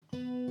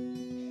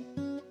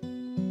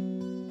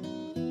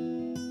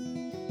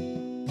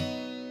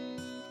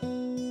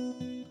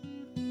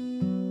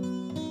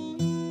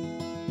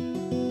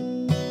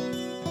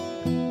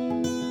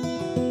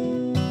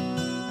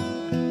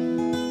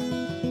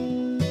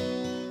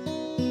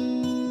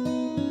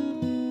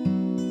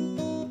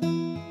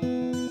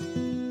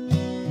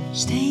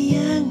Stay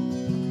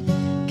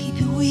young, keep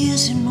your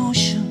wheels in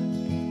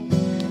motion.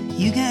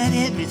 You got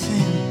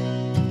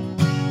everything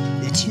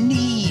that you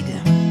need.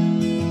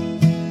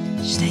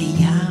 Stay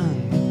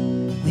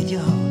young with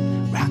your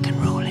rock and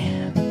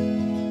rollin'.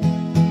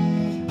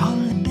 All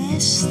the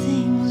best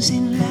things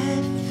in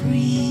life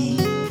free.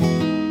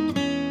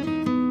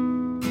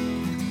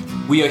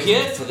 We are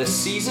here for the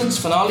season's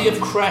finale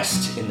of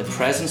Crest in the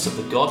presence of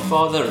the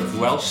godfather of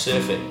Welsh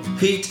surfing.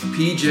 Pete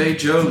P.J.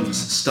 Jones,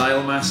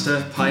 style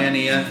master,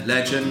 pioneer,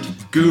 legend,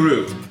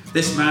 guru.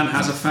 This man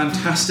has a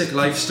fantastic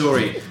life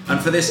story,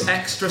 and for this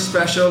extra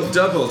special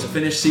double to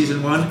finish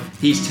season 1,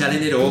 he's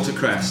telling it all to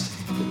Crest.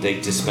 The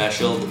date is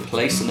special, the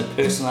place and the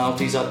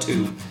personalities are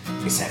too.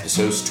 It's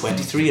episodes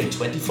 23 and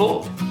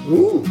 24.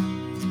 Ooh.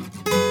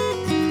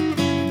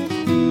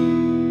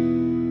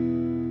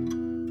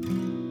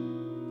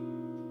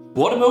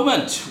 What a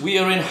moment! We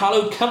are in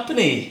hallowed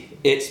company.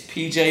 It's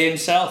PJ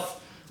himself.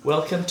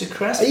 Welcome to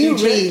Crest. Are you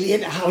PJ? really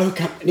in Hello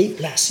Company?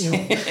 Bless you.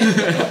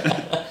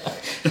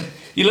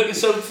 You're looking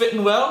so fit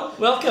and well.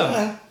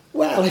 Welcome.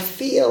 Well, I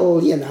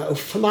feel,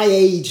 for my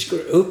age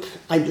group,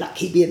 I'm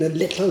lucky being a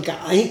little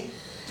guy.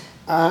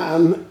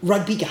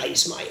 Rugby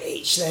guys my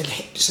age, their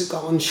hips are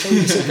gone,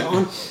 shoulders are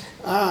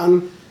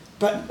gone.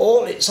 But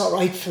it's all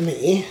right for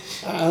me.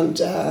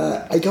 And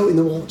I go in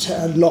the water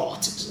a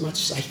lot, as much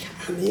as I can.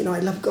 I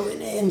love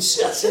going in,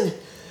 surfing,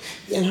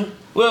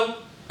 Well,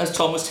 as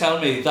Tom was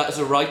telling me, that as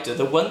a writer,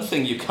 the one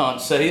thing you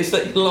can't say is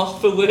that you're lost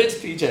for words,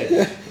 PJ,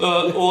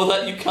 or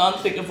that you can't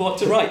think of what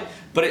to write.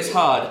 But it's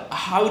hard.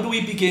 How do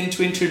we begin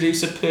to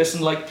introduce a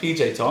person like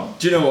PJ, Tom?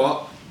 Do you know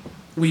what?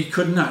 We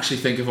couldn't actually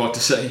think of what to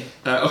say.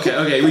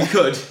 Okay, we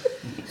could.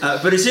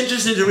 But it's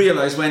interesting to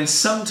realise when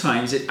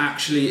sometimes it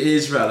actually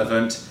is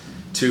relevant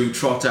to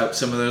trot out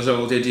some of those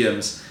old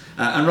idioms.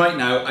 And right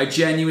now, I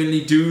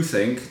genuinely do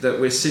think that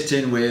we're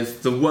sitting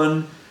with the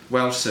one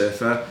Welsh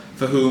surfer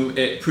for whom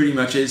it pretty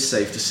much is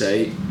safe to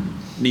say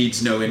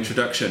needs no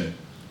introduction,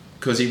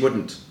 because he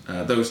wouldn't.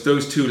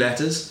 Those two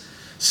letters,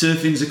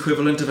 surfing's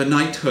equivalent of a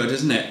knighthood,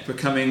 isn't it?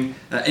 Becoming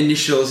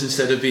initials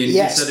instead of your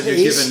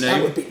given name.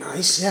 That would be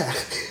nice, yeah.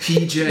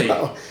 PJ.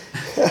 No.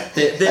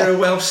 They're a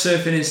Welsh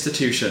surfing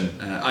institution,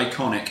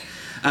 iconic.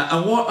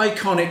 And what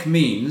iconic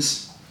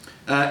means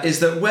is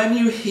that when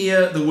you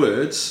hear the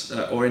words,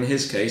 or in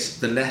his case,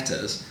 the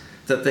letters,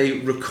 that they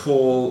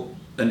recall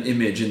an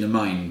image in the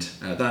mind.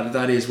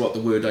 That is what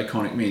the word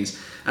iconic means.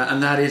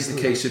 And that is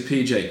the case with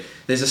PJ.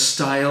 There's a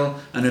style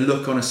and a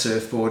look on a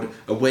surfboard,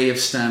 a way of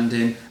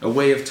standing, a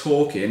way of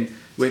talking,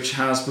 which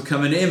has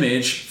become an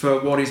image for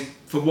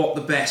what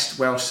the best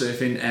Welsh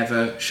surfing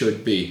ever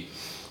should be.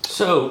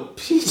 So,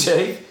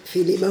 PJ...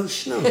 Feel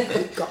emotional.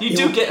 You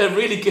do get a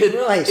really good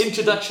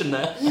introduction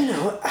there.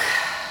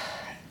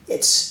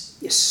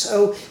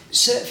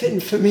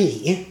 Surfing for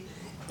me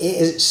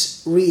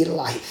is real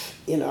life.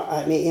 And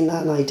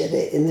I did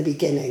it in the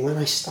beginning when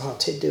I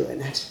started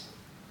doing it.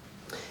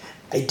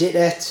 I did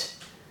it.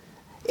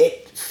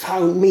 It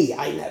found me.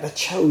 I never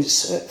chose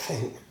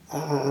surfing.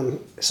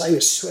 So I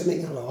was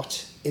swimming a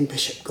lot in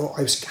Bishop Gore.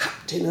 I was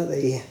captain of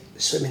the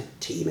swimming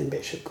team in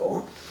Bishop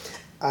Gore.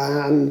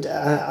 And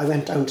I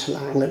went down to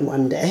Langland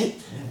one day,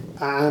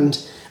 and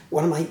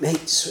one of my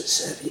mates was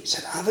surfing. He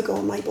said, "Have a go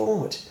on my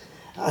board."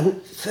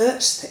 And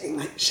first thing,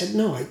 I said,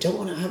 "No, I don't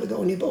want to have a go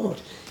on your board."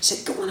 He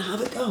said, "Go on,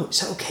 have a go." I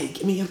said, "Okay,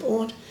 give me your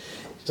board."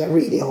 It was a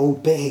really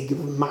old, big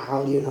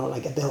mal,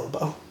 like a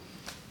Bilbo.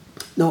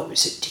 No, it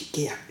was a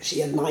tiki,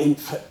 actually, a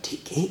 9-foot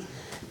tiki.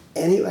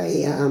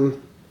 Anyway,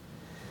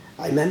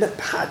 I remember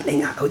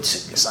paddling out,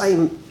 because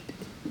I'm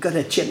good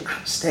at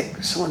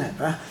gymnastics or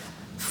whatever.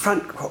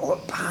 Front crawl,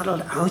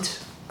 paddled out,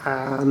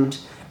 and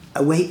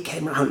a wave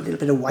came around, a little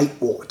bit of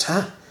white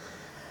water.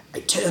 I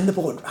turned the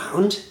board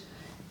round,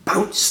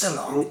 bounced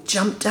along,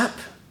 jumped up,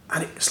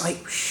 and it was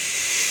like,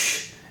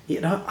 shh,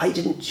 I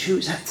didn't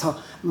choose it. I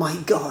thought, my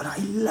God, I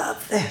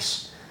love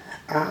this.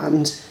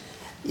 And,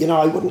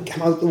 I wouldn't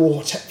come out the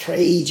water for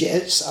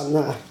ages,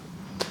 and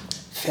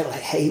Phil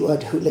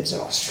Hayward, who lives in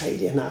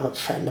Australia now, a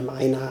friend of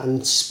mine,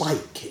 and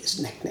Spike, his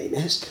nickname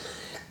is,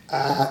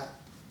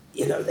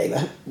 they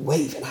were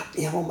waving at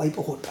me on my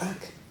board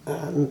back,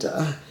 and,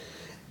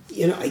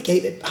 I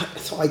gave it back. I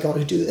thought, I got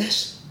to do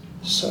this.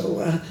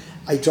 So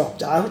I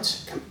dropped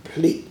out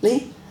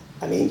completely.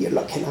 You're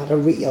looking at a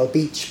real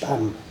beach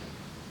bum.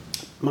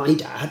 My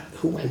dad,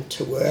 who went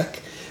to work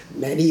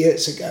many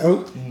years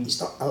ago, he's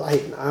not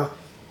alive now,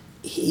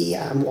 he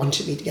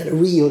wanted me to get a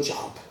real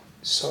job.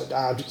 So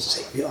Dad would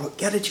say,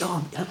 get a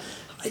job.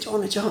 I don't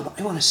want a job,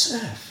 I want to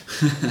surf.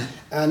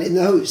 And in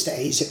those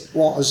days, it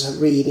was a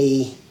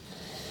really...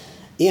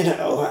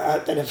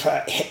 a bit of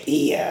a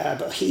hippie,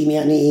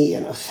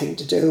 bohemian-y, thing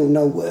to do,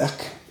 no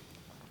work.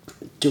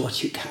 Do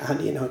what you can,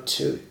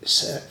 to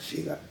surf.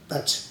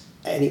 But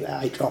anyway,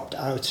 I dropped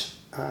out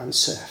and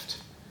surfed.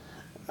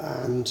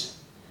 And,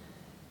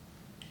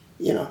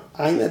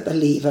 I'm a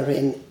believer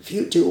in, if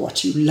you do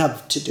what you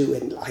love to do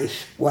in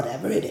life,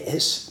 whatever it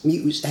is,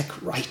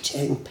 music,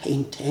 writing,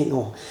 painting,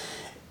 or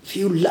if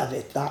you love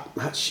it that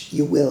much,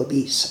 you will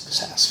be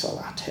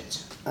successful at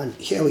it. And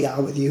here we are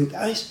with you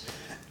guys.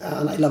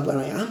 and I love where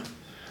I am.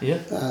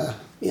 Yeah.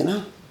 You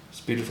know, It's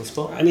a beautiful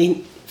spot. I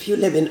mean, if you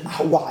live in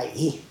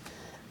Hawaii,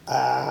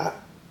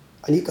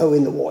 and you go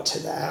in the water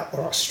there,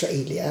 or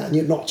Australia, and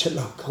you're not a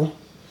local,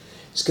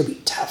 it's going to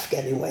be tough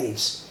getting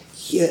waves.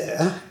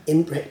 Here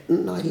in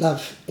Britain, I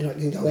love, you know, I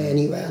can go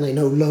anywhere, and I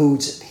know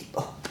loads of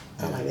people,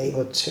 and I'm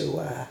able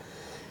to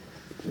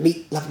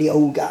meet lovely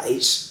old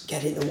guys,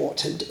 get in the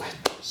water and do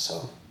it.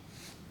 So,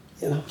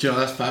 you know. Do you know,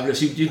 that's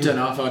fabulous. You've done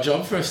half our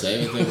job for us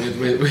there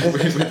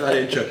with that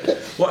intro.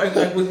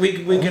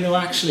 We're going to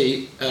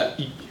actually,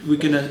 we're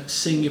going to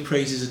sing your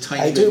praises a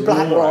tiny bit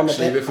more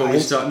actually before we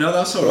start. No,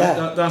 that's all right.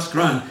 Yeah. That's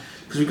grand.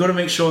 Because we've got to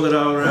make sure that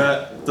our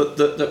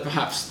that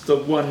perhaps the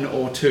one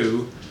or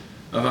two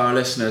of our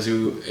listeners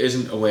who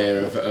isn't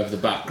aware of the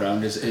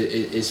background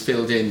is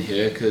filled in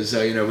here, because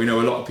you know, we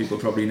know a lot of people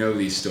probably know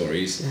these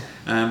stories.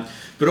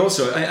 But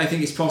also, I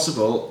think it's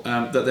possible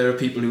that there are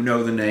people who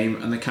know the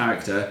name and the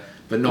character,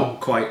 but not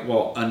quite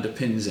what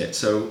underpins it.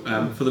 So,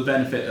 for the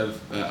benefit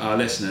of our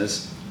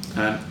listeners,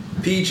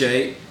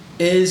 PJ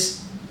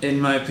is, in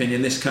my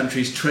opinion, this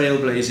country's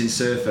trailblazing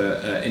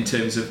surfer in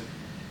terms of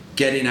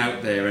getting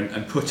out there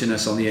and putting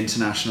us on the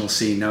international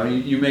scene. Now,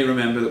 you may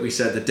remember that we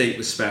said the date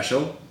was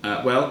special.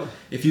 Well,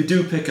 if you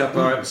do pick up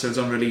our episodes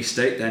on release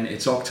date, then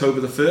it's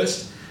October the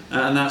 1st,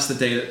 and that's the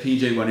day that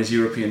PJ won his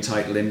European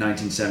title in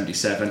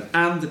 1977,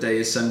 and the day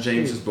his son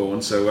James was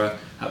born, so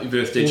happy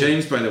birthday,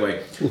 James, by the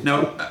way.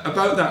 Now,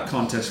 about that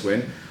contest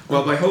win,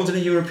 well, by holding a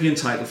European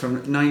title from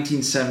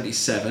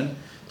 1977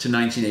 to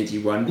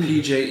 1981,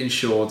 PJ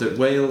ensured that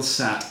Wales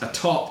sat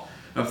atop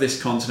of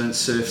this continent's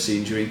surf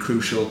scene during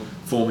crucial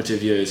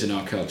formative years in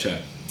our culture.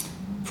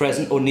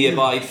 Present or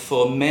nearby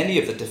for many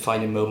of the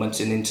defining moments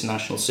in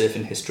international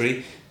surfing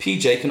history,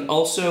 PJ can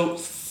also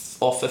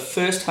offer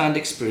first-hand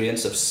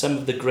experience of some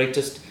of the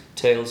greatest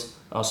tales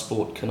our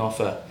sport can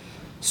offer.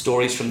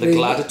 Stories from the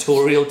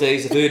gladiatorial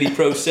days of early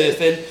pro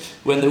surfing,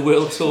 when the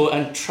world tour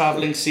and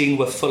travelling scene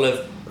were full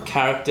of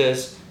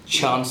characters,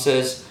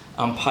 chancers,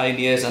 and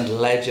pioneers and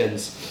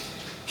legends.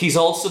 He's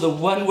also the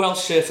one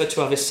Welsh surfer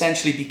to have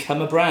essentially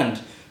become a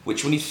brand,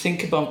 which, when you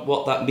think about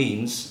what that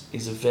means,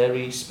 is a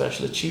very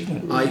special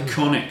achievement.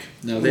 Iconic.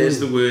 Now, there's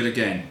the word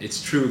again.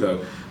 It's true,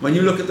 though. When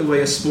you look at the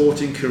way a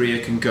sporting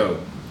career can go,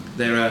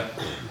 there are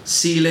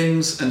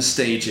ceilings and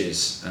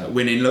stages,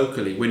 winning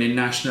locally, winning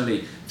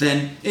nationally,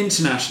 then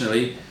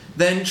internationally,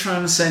 then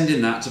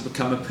transcending that to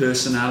become a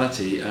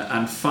personality,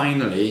 and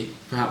finally,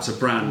 perhaps a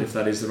brand, if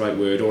that is the right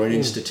word, or an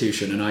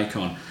institution, an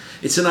icon.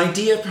 It's an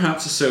idea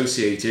perhaps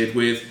associated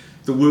with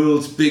the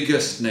world's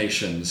biggest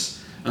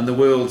nations and the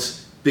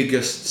world's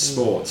biggest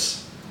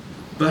sports.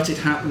 But it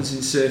happens in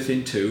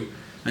surfing too,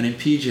 and in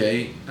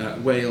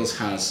PJ, Wales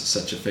has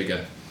such a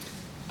figure.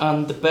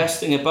 And the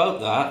best thing about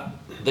that,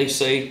 they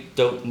say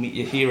don't meet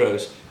your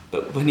heroes,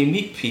 but when you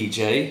meet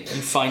PJ,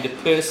 you find a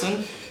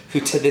person who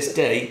to this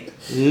day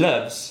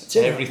loves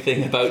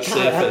everything about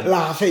surfing.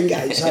 Laughing,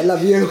 guys, I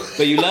love you.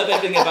 But you love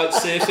everything about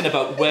surfing,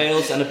 about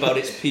Wales and about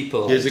its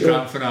people. Here's the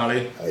grand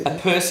finale. A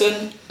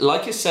person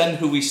like your son,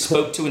 who we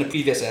spoke to in a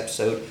previous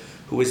episode,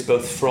 who is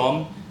both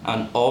from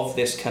and of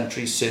this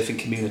country's surfing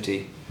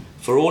community.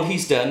 For all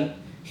he's done,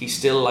 he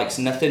still likes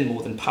nothing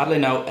more than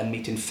paddling out and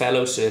meeting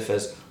fellow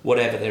surfers,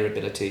 whatever their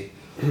ability.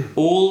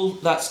 All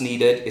that's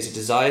needed is a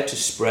desire to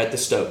spread the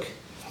stoke.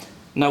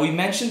 Now, we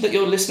mentioned that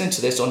you're listening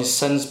to this on his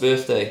son's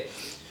birthday.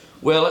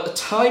 Well, at the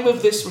time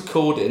of this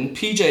recording,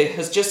 PJ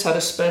has just had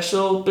a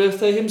special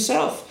birthday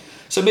himself.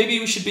 So maybe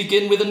we should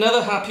begin with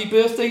another happy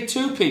birthday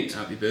too, Pete.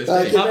 Happy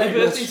birthday. Happy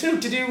birthday too.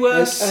 Did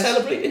you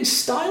celebrate in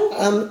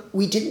style?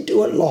 We didn't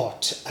do a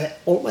lot.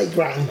 All my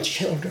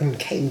grandchildren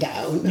came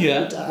down.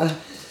 Yeah. And,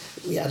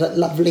 we had a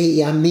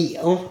lovely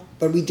meal,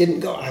 but we didn't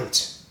go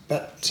out.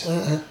 But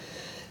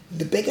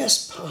the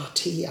biggest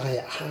party I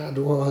had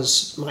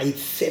was my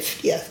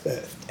 50th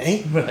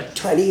birthday, Right.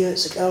 20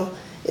 years ago,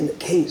 in the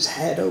King's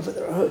Head over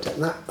the road,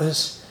 and that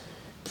was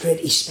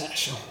pretty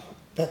special.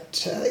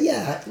 But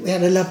yeah, we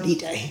had a lovely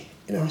day.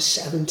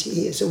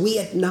 70 is a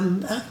weird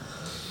number,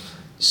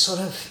 sort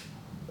of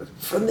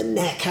from the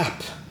neck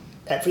up.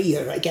 Every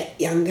year I get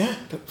younger,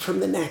 but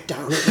from the neck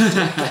down it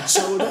gets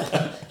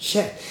older.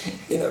 Shit,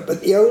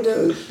 but the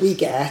older we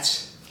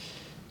get,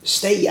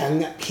 stay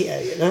young up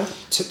here,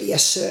 to be a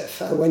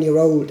surfer when you're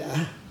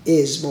older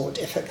is more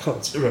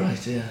difficult.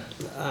 Right, yeah.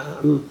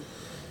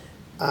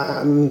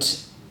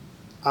 And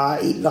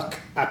I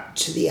look up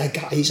to the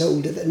guys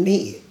older than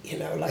me,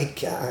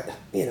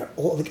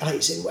 all the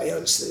guys in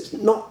Wales. There's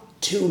not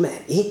too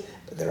many,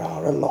 but there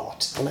are a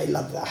lot, and I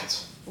love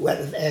that.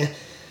 Whether they're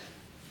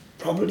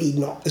probably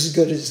not as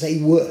good as they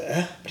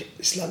were, but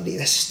it's lovely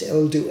they're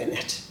still doing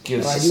it.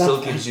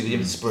 Still gives you the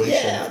inspiration.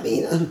 Yeah, I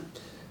mean,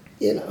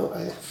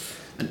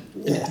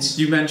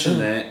 You mentioned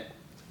there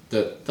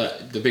that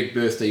the big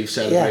birthday you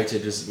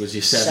celebrated was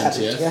your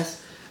 70th.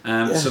 Yes.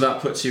 So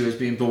that puts you as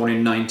being born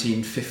in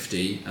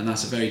 1950, and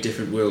that's a very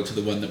different world to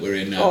the one that we're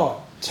in now.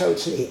 Oh,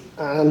 totally.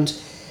 And,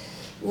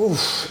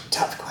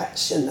 tough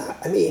question that.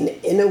 I mean,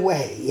 in a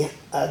way,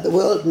 the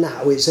world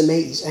now is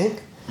amazing,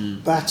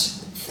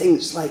 but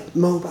things like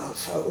mobile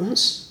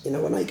phones. You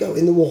know, when I go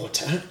in the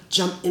water,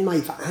 jump in my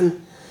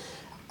van,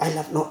 I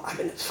love not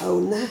having a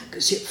phone there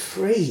because you're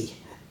free.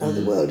 Now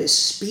the world is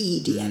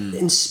speedy,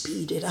 everything's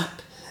speeded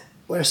up.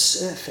 Whereas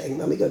surfing,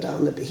 when we go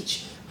down the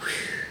beach,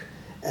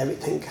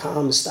 everything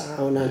calms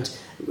down and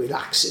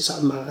relaxes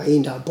our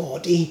mind, our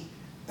body.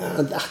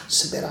 And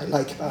that's the bit I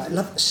like about it. I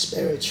love the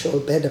spiritual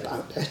bit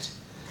about it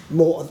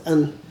more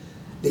than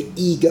the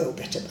ego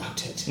bit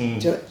about it. You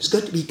know, it's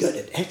good to be good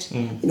at it.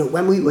 You know,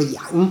 when we were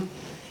young,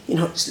 you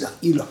know, it's like,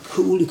 you look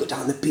cool, you go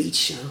down the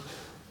beach, you know,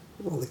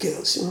 all the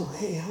girls, you know,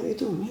 hey, how you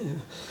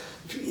doing?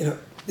 You know,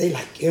 they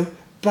like you.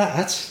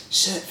 But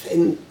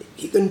surfing,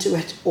 you can do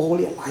it all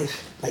your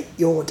life, like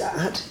your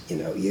dad, you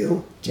know,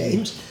 you,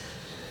 James.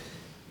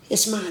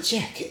 It's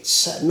magic.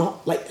 It's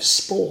not like a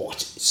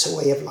sport, it's a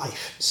way of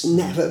life. It's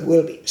never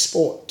will be a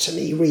sport to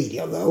me, really,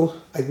 although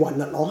I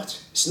won a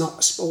lot. It's not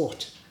a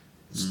sport.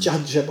 It's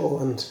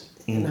judgeable and,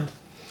 you know.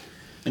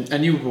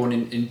 And you were born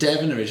in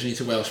Devon originally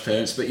to Welsh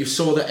parents, but you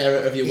saw the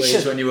error of your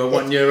ways when you were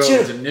 1 year old,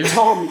 didn't you?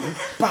 Tom, you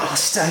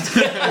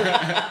bastard.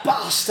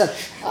 Bastard.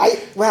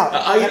 I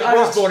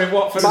was born in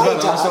Watford as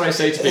well. That's what I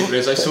say to people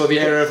is I saw the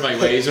error of my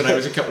ways when I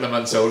was a couple of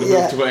months old and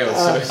moved to Wales.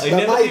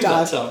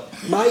 So.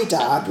 My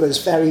dad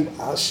was very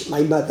Welsh.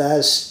 My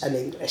mother's an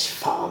English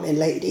farming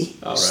lady,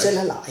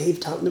 still alive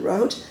down the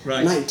road,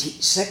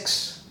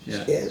 96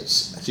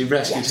 years. So you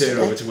rescued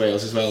her over to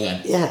Wales as well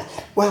then? Yeah,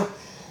 well,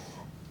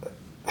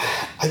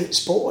 I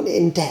was born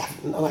in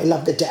Devon, and I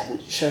love the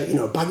Devonshire, you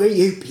know, bugger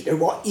you, Peter,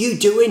 what you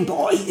doing,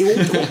 boy? They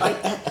all talk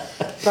like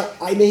that. But,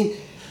 I mean,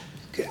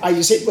 I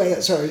was in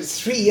Wales, so I was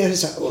 3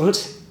 years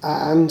old,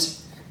 and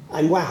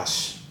I'm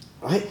Welsh,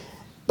 right?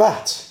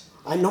 But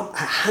I'm not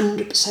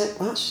 100%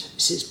 Welsh.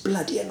 This is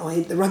bloody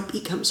annoying. The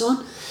rugby comes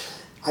on.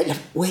 I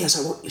love Wales,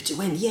 I want you to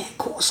win. Yeah, of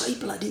course I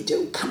bloody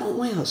do. Come on,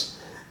 Wales.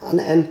 And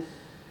then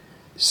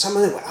some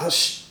of the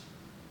Welsh,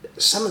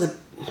 some of the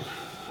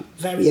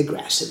very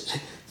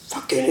aggressive,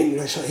 fucking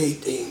English, I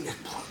hate the English,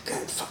 fuck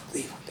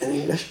the fucking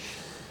English.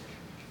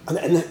 And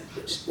then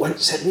one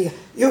said to me,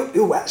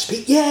 you're Welsh,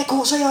 Pete? Yeah, of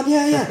course I am,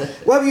 yeah.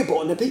 Where were you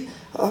born to be?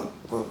 Oh,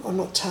 well, I'm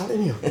not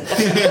telling you.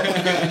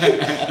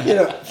 You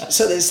know,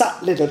 so there's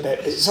that little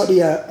bit, it's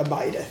only a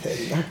minor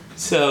thing.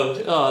 So,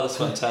 that's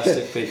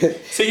fantastic, Pete.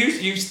 So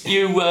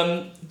you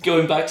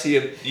going back to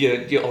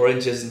your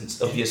origins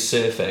of your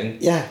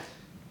surfing,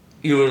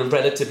 you were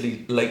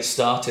relatively late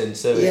starting,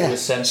 so it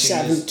was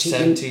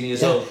 17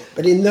 years old.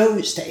 But in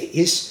those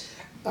days,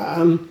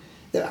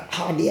 there were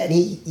hardly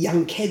any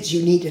young kids.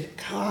 You needed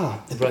a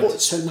car. The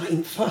boats were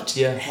 9 foot,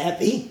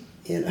 heavy,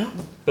 you know.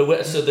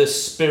 But so the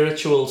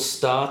spiritual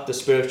start, the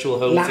spiritual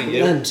home for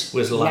you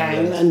was Langland.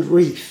 Langland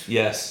Reef.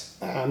 Yes.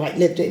 I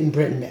lived in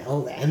Bryn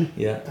Mill then,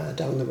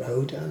 down the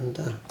road, and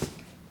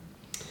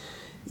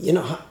you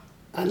know,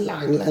 and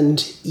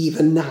Langland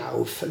even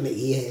now for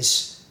me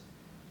is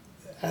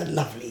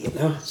lovely, you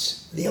know.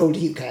 It's, the older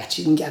you get,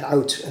 you can get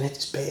out when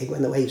it's big,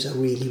 when the waves are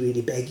really,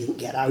 really big, you can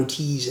get out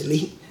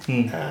easily.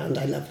 And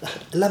I love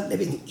that. I love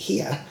living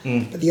here,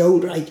 but the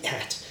older I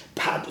get,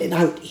 paddling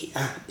out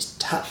here is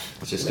tough.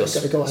 It's just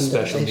got to go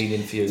special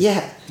meaning for you.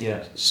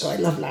 Yeah. So I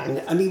love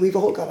Langland. I mean, we've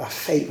all got our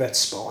favourite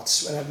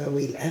spots wherever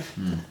we live,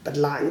 but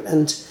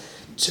Langland,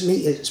 to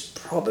me, is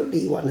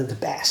probably one of the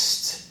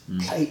best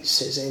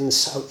places in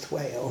South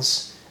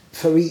Wales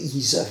for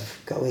ease of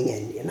going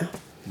in, you know.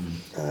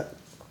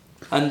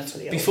 And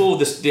before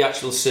the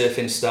actual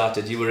surfing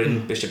started, you were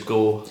in Bishop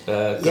Gore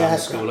Grammar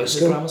School. Is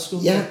it grammar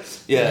school?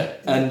 Yeah.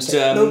 And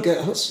no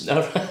girls.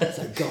 No,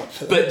 Thank God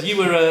for that. But you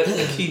were a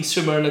keen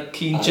swimmer and a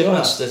keen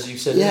gymnast, as you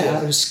said earlier.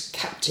 I was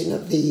captain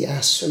of the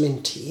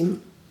swimming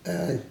team.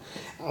 And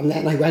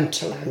then I went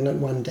to Langland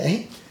one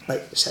day,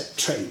 like I said,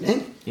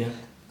 training. Yeah.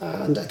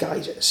 And a guy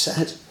just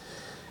said,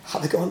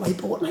 have a go on my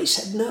board? And I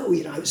said, no.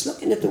 You know, I was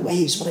looking at the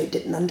waves, but I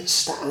didn't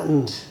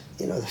understand,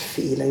 you know, the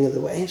feeling of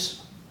the waves.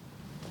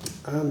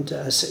 And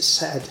so he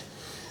said,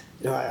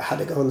 you know, I had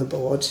to go on the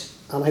board,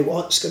 and I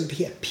was going to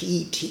be a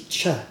PE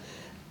teacher.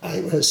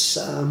 I was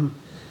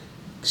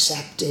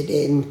accepted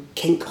in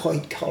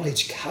Kincoid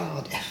College,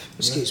 Cardiff.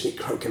 Excuse me,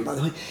 croaking, by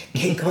the way.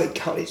 Kincoid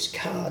College,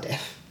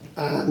 Cardiff.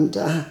 And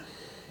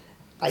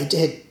I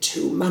did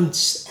 2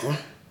 months there,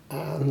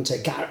 and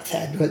Gareth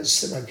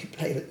Edwards, the rugby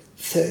player,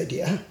 third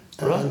year,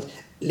 and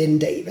Lynn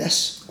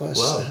Davis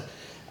was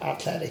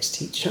athletics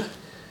teacher.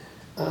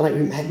 And I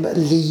remember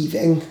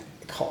leaving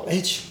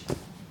college,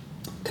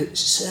 because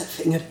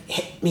surfing had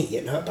hit me,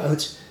 you know,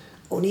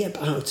 only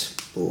about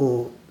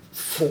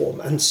 4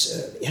 months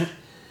earlier.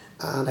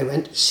 And I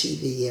went to see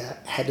the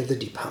head of the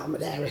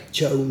department, Eric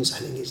Jones, I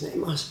think his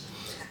name was.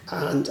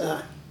 And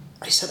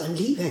I said, I'm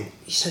leaving.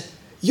 He said,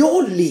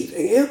 you're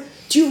leaving, you?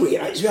 Do you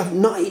realise we have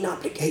 9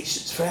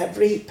 applications for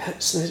every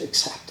person that's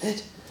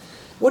accepted?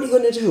 What are you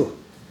going to do?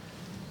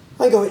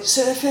 I go, it's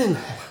surfing.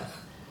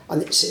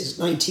 And this is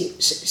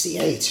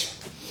 1968.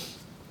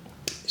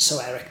 So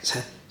Eric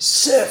said,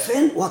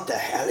 surfing? What the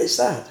hell is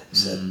that?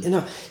 So, you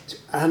know,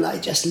 and I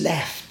just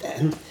left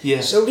then.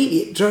 Yeah. So really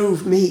it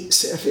drove me,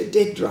 surfing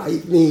did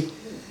drive me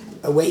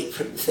away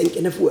from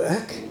thinking of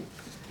work.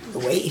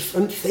 away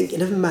from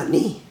thinking of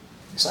money.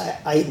 Because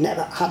I'd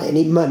never had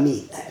any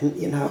money then,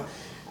 you know.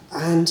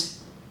 And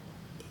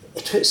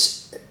it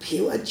was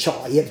pure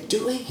joy of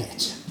doing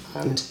it.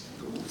 And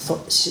I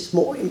thought this is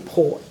more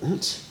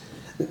important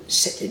than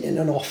sitting in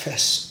an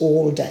office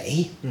all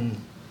day,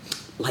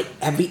 like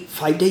every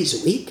 5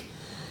 days a week,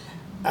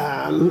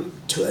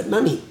 to earn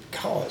money.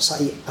 Because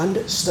I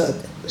understood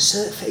that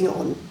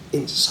surfing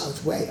in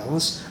South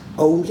Wales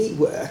only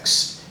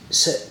works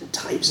certain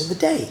times of the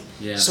day.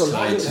 Yeah, so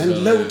long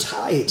and low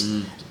tide.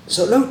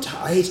 So low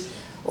tide,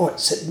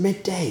 it's at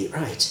midday,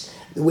 right?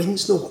 The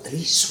wind's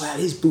northerly, swell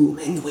is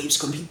booming, the waves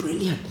going to be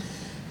brilliant.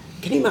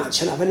 Can you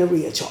imagine having a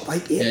real job?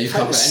 I'd be you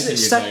can't put anything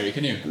in your diary,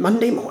 can you?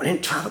 Monday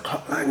morning, 12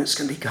 o'clock line, it's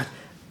going to be good.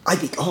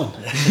 I'd be gone.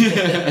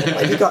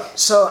 I'd be gone.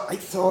 So I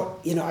thought,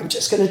 you know, I'm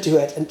just going to do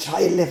it and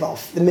try and live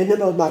off the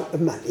minimal amount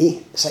of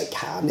money as I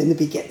can in the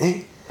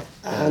beginning.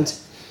 And,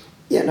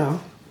 you know,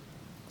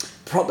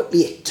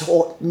 probably it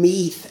taught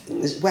me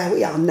things. Where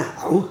we are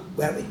now,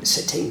 where we're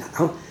sitting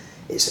now,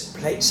 is a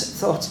place I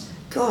thought,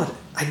 God,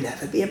 I'd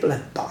never be able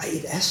to buy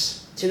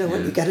this. Do you know,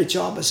 when you get a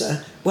job as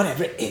a,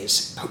 whatever it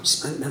is,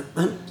 postman,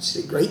 milkman, it's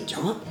a great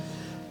job.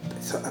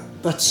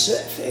 But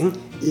surfing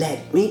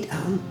led me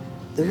down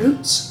the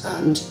routes,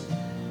 and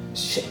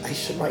I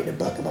should write a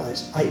book about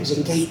it. I was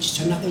engaged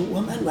to another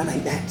woman when I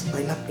met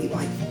my lovely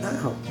wife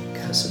now,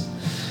 because,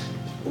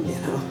 you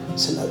know,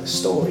 it's another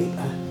story.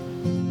 But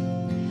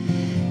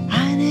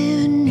I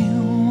never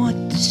knew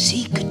what the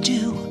sea could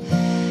do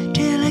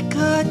till I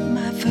caught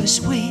my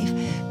first wave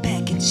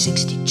back in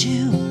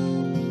 '62.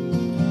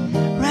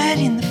 Right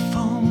in the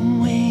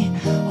foam way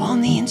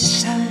on the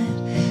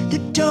inside, the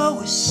door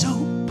was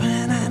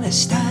open and I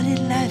started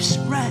life's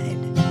ride.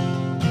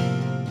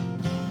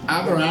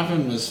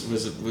 Aberavon was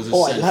a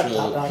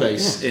central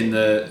place in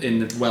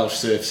the Welsh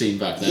surf scene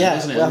back then,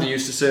 wasn't it? And they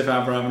used to surf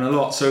Aberavon a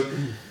lot. So,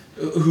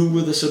 who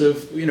were the sort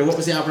of, you know, what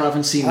was the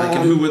Aberavon scene like,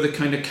 and who were the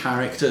kind of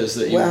characters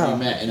that you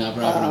met in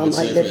Aberavon?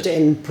 I lived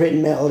in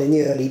Bryn Mill in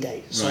the early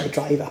days, so right. I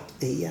drive up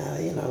the,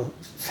 you know,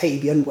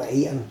 Fabian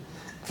Way, and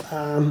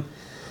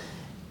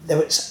there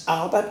was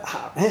Albert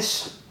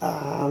Harris,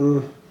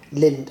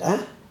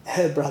 Linda,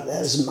 her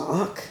brothers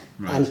Mark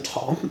and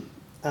Tom.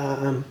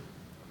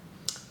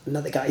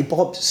 Another guy,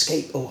 Bob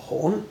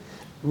Scaplehorn,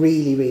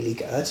 really, really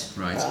good.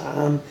 Right.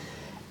 A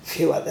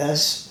few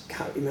others,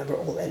 can't remember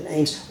all their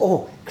names.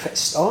 Oh,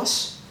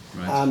 Christos,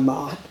 right.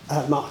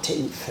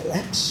 Martin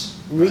Phillips,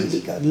 really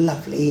good,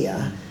 lovely.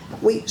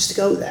 We used to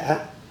go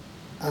there,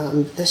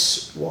 and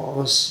this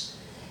was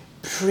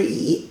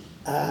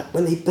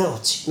when they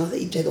built, you know,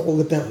 they did all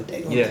the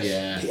building.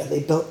 Yeah.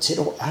 They built it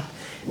all up.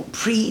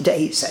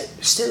 Pre-days,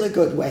 still a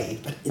good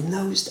wave, but in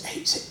those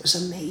days it was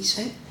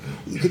amazing.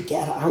 You could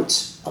get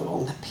out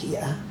along the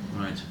pier.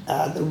 Right.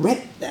 The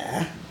rip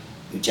there,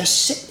 you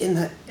just sit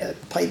in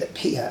by the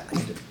pier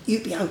and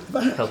you'd be out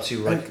there. Helps you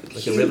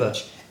like a river.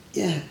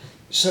 Yeah,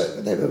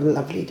 so they were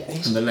lovely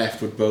days. And the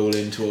left would bowl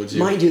in towards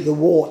you. Mind you, the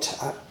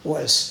water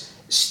was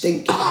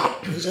stinking.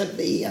 It was at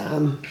the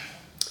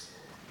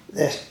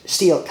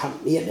steel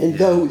company, and in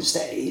those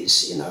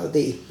days, you know,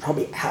 the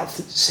probably health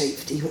and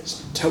safety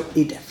was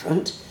totally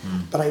different,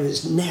 but I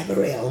was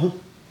never ill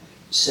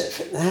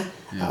surfing there.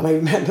 And I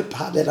remember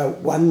paddling out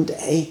one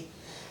day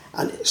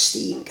and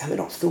steam coming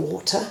off the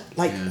water,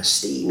 like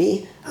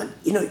steamy, and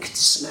you know, you could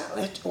smell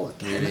it, all the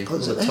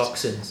chemicals all of the it.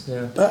 toxins,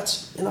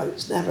 But, you know, I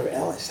was never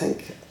ill, I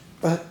think.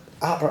 But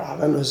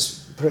Aberavon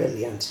was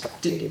brilliant,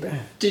 really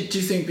brilliant. Did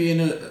you think being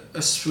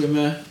a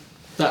swimmer,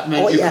 that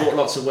meant you caught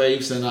lots of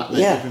waves, and that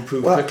meant you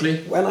improved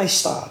quickly? When I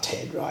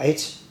started,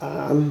 right,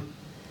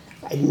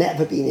 I'd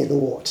never been in the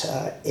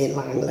water in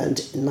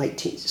Langland in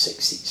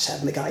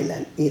 1967. The guy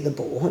lent me the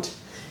board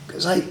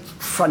because I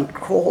front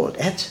crawled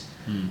it,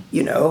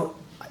 you know,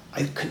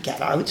 I could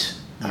get out,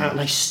 and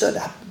I stood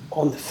up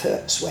on the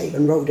first wave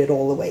and rode it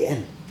all the way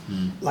in,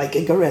 like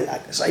a gorilla,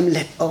 because I'm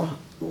little,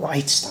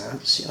 right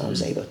stance, you know, I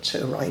was able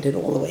to ride it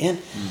all the way in,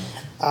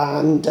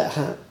 and,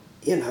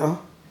 you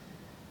know,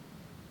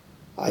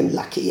 I'm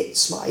lucky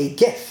it's my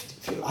gift,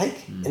 if you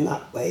like, in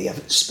that way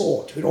of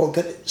sport. We're all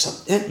good at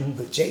something.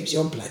 But James,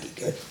 you're bloody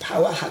good.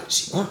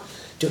 Powerhouse, you are.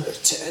 Doing the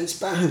turns,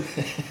 bang.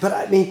 But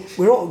I mean,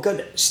 we're all good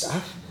at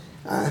stuff.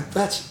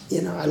 But,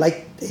 you know, I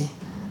like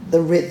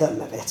the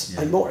rhythm of it.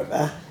 I'm more of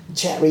a...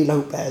 Jerry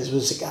Lopez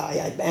was a guy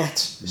I met,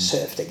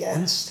 surfed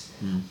against.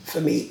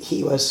 For me,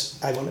 he was,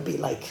 I want to be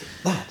like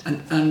that.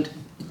 And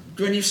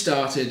when you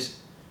started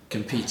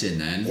competing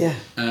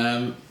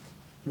then,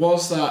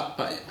 was that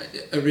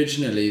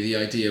originally the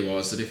idea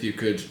was that if you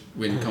could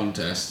win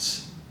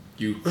contests,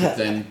 you could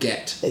then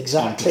get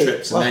onto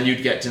trips, and then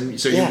you'd get to,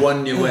 so you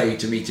won your way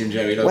to meeting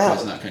Jerry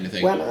Lopez and that kind of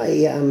thing? When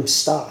I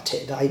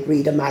started, I'd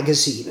read a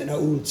magazine, an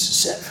old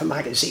surfer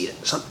magazine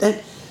or something.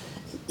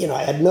 You know,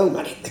 I had no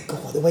money.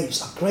 The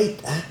waves are great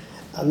there.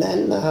 And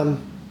then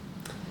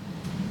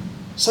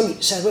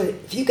somebody said, well,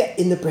 if you get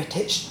in the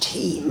British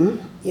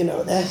team, you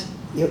know,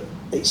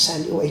 they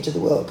send you away to the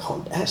World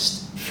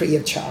Contest, free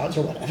of charge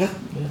or whatever.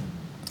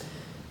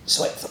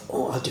 So I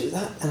thought, I'll do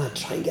that, and I'd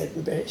try and get in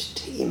the British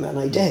team, and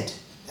I did.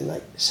 in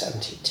like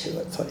 72.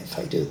 I thought, if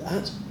I do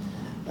that.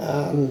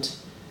 And,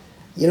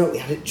 you know, we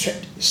had a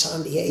trip to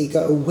San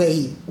Diego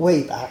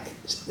way back.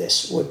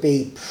 This would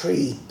be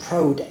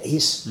pre-pro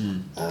days.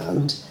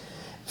 And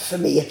for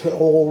me, it will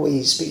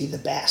always be the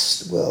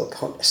best world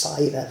contest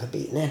I've ever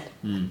been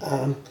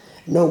in.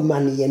 No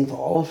money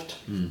involved.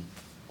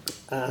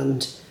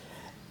 And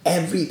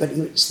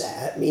everybody was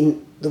there. I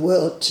mean, the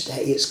world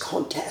today is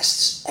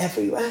contests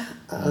everywhere.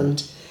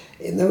 And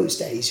in those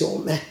days, you all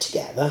met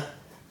together.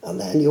 And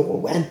then you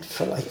all went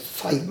for like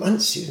 5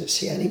 months. You didn't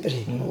see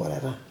anybody or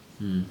whatever.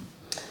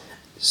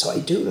 So I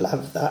do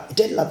love that. I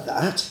did love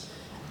that.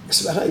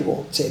 So when I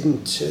walked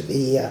into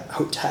the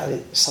hotel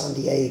in San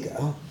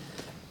Diego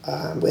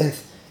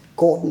with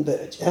Gordon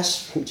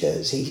Burgess from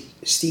Jersey,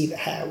 Steve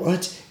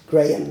Harewood,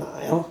 Graham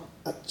Nile,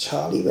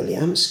 Charlie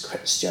Williams,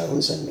 Chris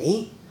Jones and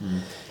me,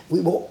 we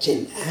walked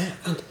in there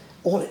and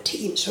all the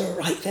teams were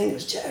arriving. It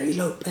was Jerry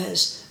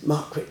Lopez,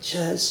 Mark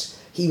Richards.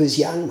 He was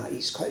young now,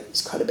 he's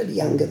quite a bit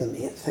younger than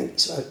me. I think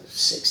he's about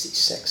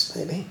 66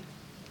 maybe.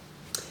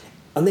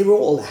 And they were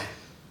all there.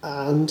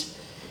 And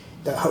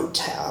the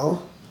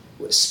hotel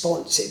was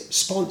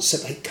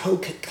sponsored by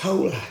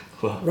Coca-Cola,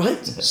 Wow.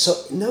 right?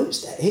 So in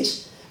those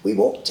days, we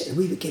walked in,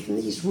 we were given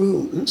these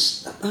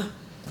rooms that were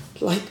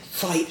like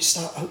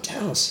 5-star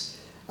hotels.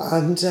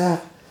 And,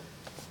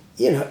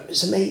 you know, it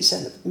was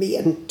amazing. Me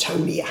and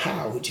Tony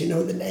Howe, do you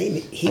know the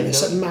name? He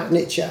was a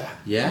manager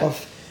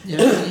of...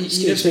 Yeah,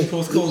 he lived in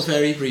Porthcawl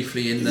very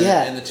briefly in the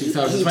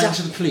 2000s. Went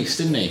to the police,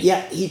 didn't he?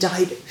 Yeah, he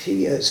died a few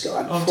years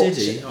ago. Oh, did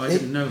he? Oh, I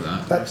didn't know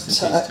that. But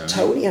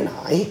Tony and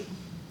I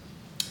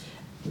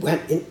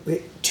went in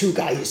with 2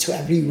 guys to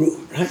every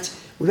room, right?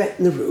 We went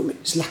in the room,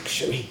 it was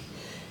luxury.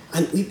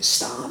 And we were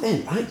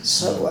starving, right?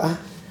 So,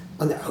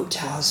 and the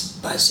hotel's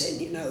buzzing,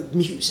 you know,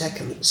 music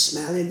and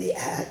smell in the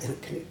air,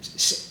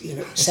 you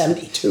know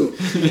 72.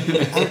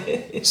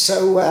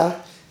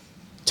 So,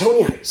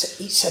 Tony,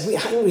 he said, we're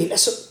hungry,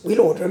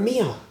 we'll order a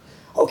meal.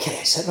 Okay,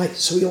 I said, right,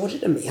 so we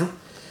ordered a meal.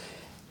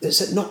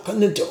 There's a knock on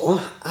the door,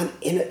 and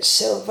in a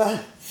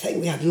silver thing,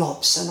 we had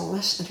lobster and all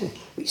this. And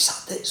we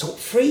sat there, it's all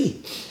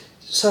free.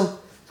 So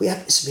we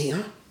had this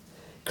meal.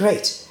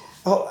 Great.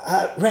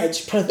 Reg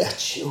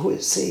Pradech, who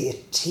was the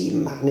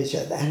team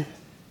manager then,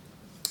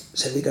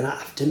 said we're going to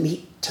have to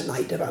meet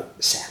tonight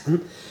about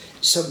 7.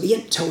 So me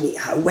and Tony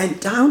went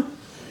down.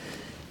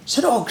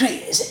 Said, oh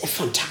great, is it a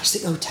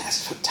fantastic hotel?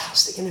 It's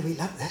fantastic, and we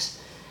love this.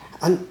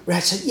 And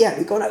Red said, yeah,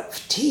 we're going out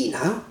for tea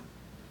now.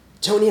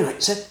 Tony and I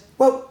said,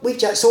 well, we've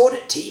just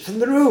ordered tea from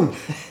the room.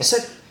 I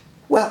said,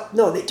 well,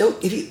 no, they don't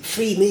give you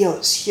free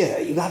meals here,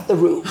 you have the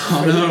room.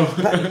 Oh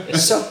no. But,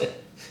 so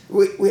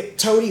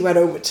Tony went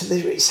over to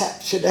the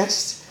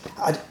receptionist,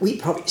 and we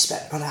probably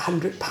spent about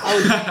 £100.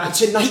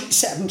 It's in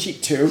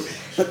 1972,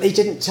 but they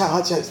didn't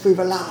charge us. We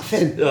were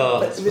laughing. Oh,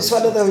 but it was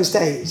one of those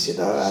days, you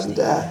know. And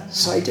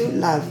so I do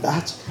love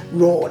that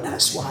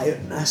rawness,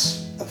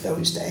 wildness of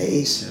those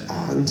days.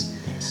 And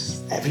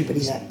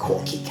everybody's at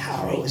Corky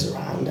Carroll was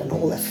around, and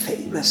all the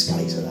famous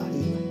guys of that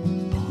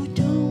evening. Oh,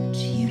 don't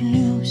you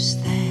lose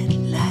that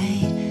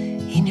light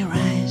in your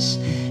eyes.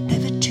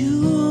 Never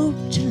too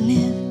old to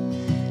live,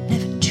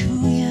 never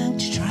too young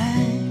to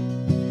try.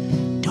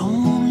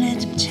 Don't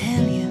let them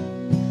tell you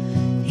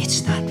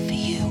it's not for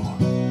you.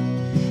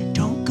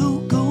 Don't go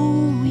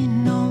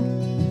going on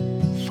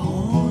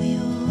for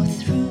you're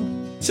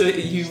through. So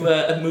you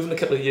moving a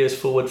couple of years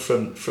forward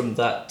from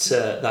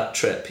that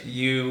trip,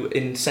 you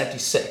in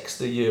 76,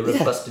 the year of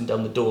busting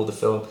down the door of the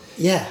film,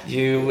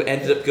 you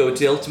ended up going to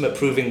the ultimate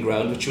proving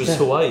ground, which was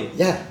Hawaii.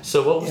 Yeah.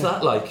 So what was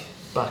that like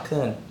back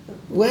then?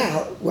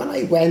 Well, when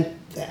I went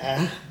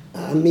there,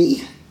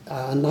 me,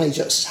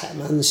 Nigel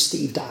Simmons,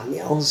 Steve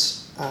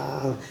Daniels,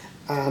 and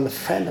a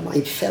friend of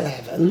mine, Phil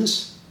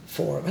Evans,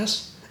 4 of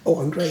us,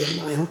 and Graham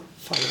Nile,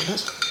 5 of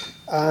us.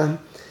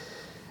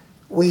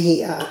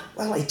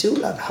 Well, I do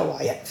love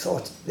Hawaii. I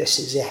thought this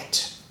is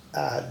it,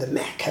 the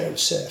mecca of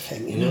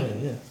surfing, you know.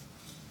 Yeah.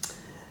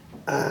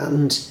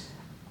 And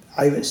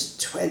I was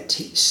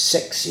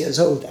 26 years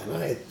old then,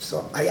 and I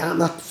thought, I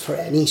am up for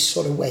any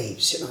sort of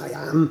waves, you know, I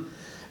am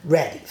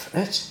ready for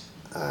it,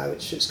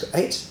 which was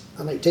great.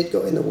 And I did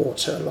go in the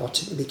water a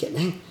lot at the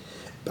beginning,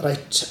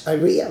 but I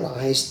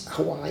realised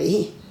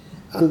Hawaii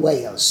and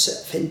Wales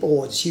surfing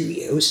boards you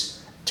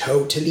use,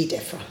 totally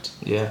different.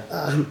 Yeah.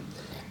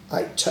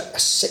 I took a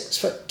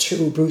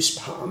 6'2" Bruce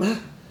Palmer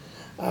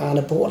and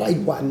a board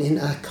I'd won in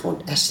a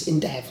contest in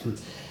Devon,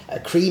 a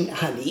cream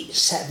honey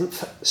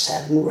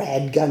 7'7"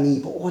 red gunny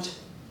board.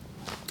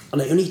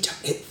 And I only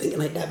took it thinking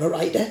I'd never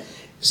ride it.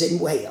 It was in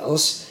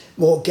Wales,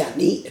 more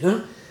gunny, you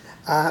know.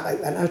 I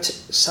went out at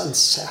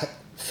sunset,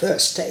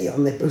 first day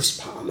on the Bruce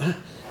Palmer,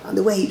 and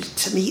the waves,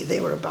 to me, they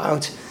were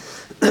about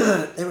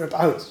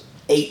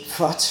 8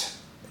 foot.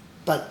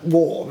 But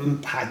warm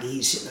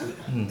paggies, you know.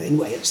 In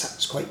Wales, that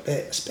was quite big.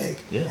 It's big.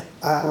 Yeah.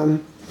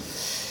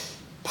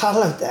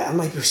 Paddle out there, and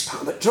my Bruce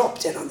Palmer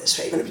dropped in on this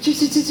wave, and I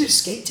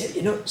skated,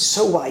 you know,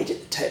 so wide,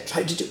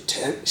 tried to do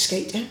turn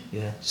skating.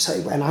 Yeah. So I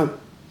went out,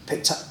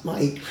 picked up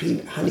my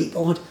cream honey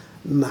board,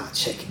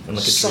 magic, And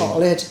like a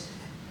solid.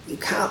 You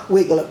can't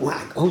wiggle and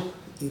waggle.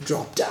 you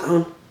drop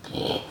down,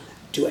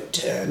 do a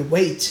turn,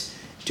 wait,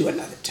 do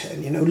another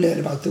turn, learn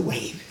about the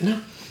wave,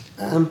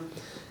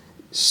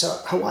 So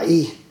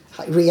Hawaii,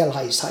 I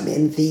realised I'm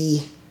in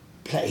the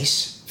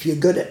place, if you're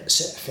good at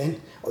surfing,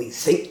 or you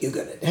think you're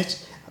good at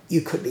it,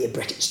 you could be a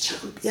British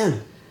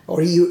champion,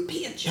 or a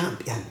European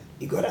champion.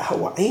 You go to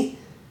Hawaii,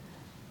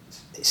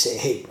 they say,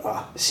 hey,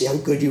 see how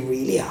good you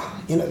really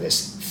are.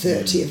 There's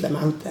 30 of them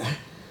out there.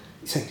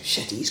 You think,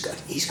 shit, he's good.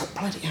 He's got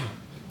bloody hell.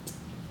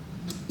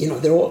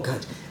 They're all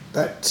good.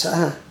 But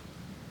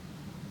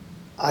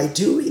I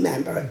do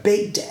remember a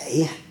big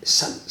day,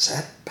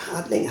 sunset,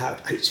 paddling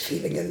out. I was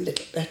feeling a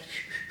little bit.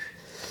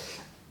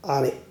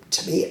 And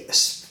to me, it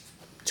was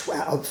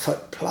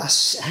 12-foot plus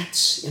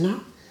sets,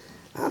 And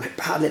I'm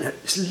paddling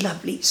out this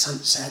lovely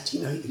sunset,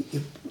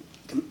 you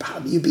can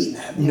paddle. You've been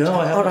there, haven't you? No,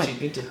 I haven't All right.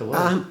 actually been to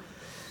Hawaii.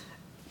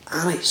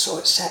 And I saw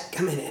a set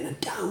coming in, and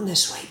down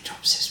this wave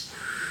drops this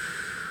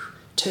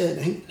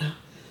turning.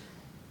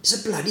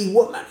 It's a bloody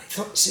woman. I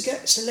thought,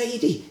 it's a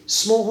lady,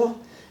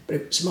 small, but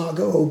it was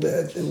Margot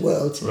Oberg, the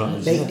world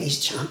ladies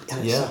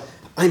champion. Yeah. So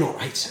I'm all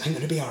right. I'm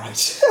going to be all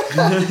right.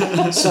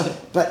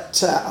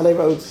 And I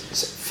rode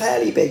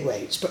fairly big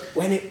waves, but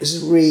when it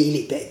was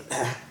really big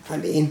there,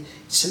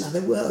 it's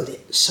another world.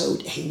 It was so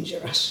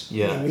dangerous.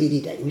 Yeah.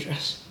 Really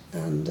dangerous.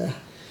 And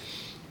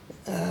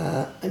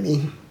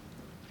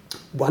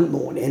one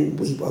morning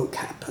we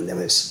woke up and there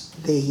was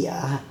the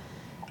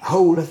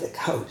whole of the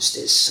coast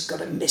has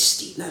got a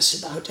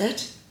mistiness about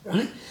it,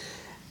 right?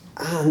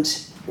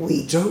 And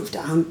we drove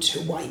down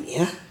to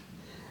Waimea,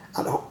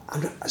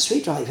 and as we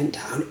were driving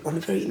down, it was a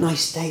very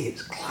nice day. It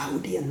was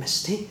cloudy and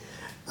misty,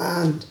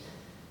 and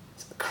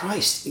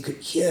Christ, you could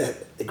hear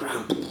the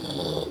ground,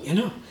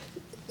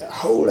 The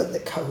whole of the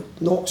coast,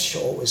 North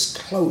Shore was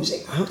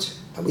closing out,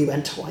 and we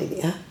went to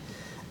Waimea.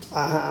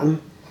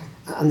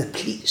 And the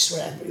police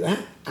were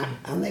everywhere,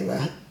 and they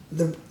were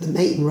the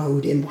main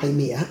road in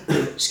Waimea,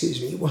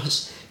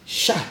 was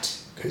shut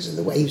because of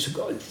the waves were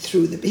going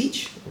through the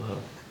beach. Wow.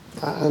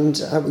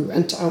 And we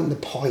went down the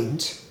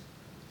point,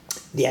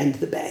 the end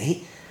of the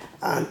bay,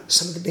 and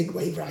some of the big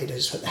wave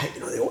riders were there.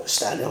 They were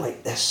standing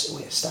like this, and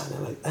we were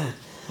standing like that.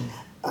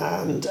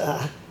 And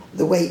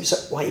the waves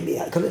at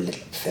Waimea, I got a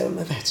little film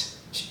of it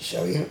to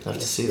show you. I'd have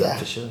to see that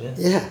for sure. Yeah.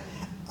 Yeah,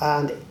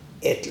 and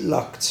it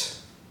looked,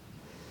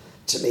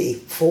 to me,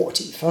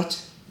 40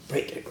 foot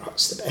breaking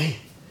across the bay.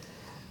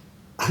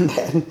 And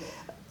then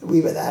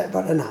we were there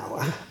about an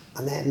hour,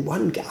 and then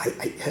one guy,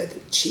 I heard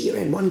him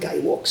cheering, one guy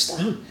walks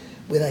down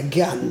with a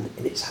gun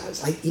in his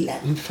hands, like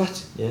 11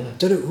 foot. Yeah.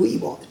 Don't know who he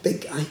was,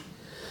 big guy.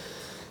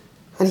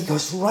 And he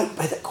goes right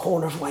by the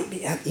corner of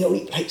Waimea, the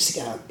only place to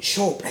get out,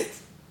 shore break.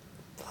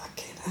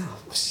 Fucking hell,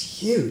 it was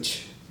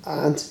huge.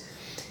 And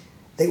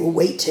they were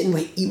waiting,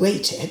 he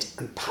waited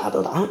and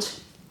paddled out.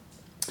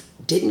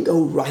 Didn't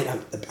go right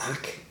out the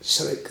back,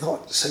 so it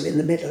got some in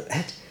the middle of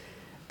it,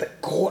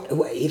 but caught a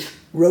wave,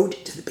 rode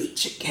it to the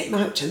beach, and came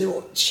out, and they were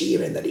all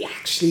cheering that he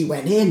actually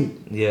went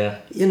in. Yeah.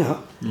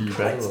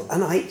 Incredible.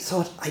 And I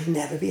thought I'd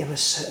never be able to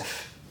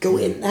surf. Go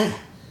in there.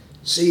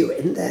 So you're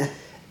in there,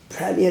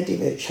 Premier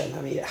Division.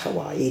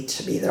 Hawaii,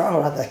 to me, there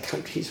are other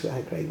countries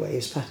with great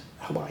waves, but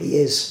Hawaii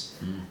is,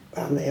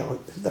 and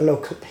the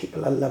local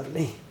people are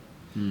lovely.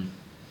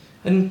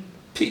 And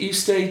Pete, you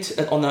stayed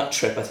on that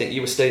trip, I think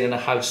you were staying in a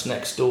house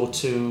next door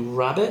to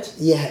Rabbit?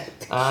 Yeah.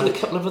 And a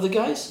couple of other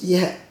guys?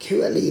 Yeah,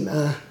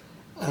 Kualima,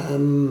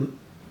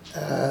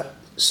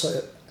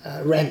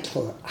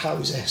 rental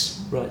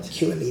houses. Right.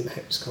 Kualima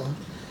it was called.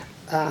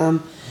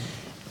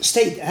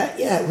 Stayed there,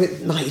 yeah,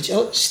 with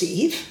Nigel,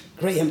 Steve,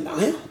 Graham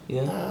Niall.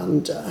 Yeah.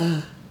 And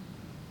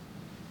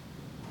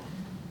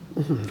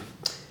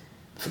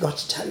forgot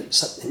to tell you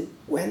something.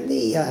 When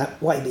the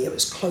Waimea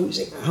was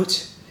closing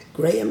out,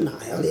 Graham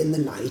Niall in the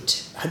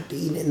night had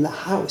been in the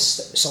house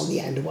that was on the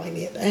end of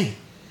Waimea Bay,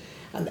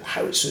 and the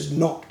house was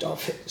knocked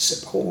off its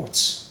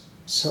supports.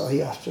 So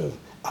you have to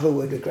have a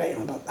word with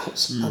Graham about that.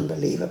 It's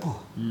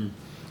unbelievable.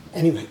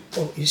 Anyway,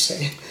 what were you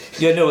saying?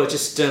 Yeah, no, I was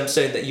just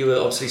saying that you were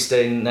obviously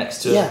staying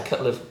next to a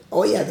couple of...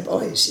 Oh yeah, the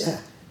boys, yeah.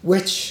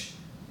 Which,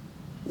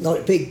 not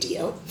a big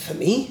deal for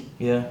me.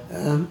 Yeah.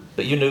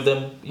 But you knew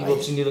them,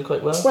 obviously knew them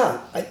quite well?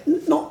 Well,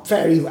 not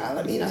very well.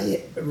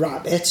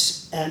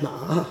 Rabbit,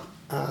 Emma,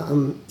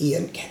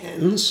 Ian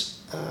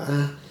Cairns,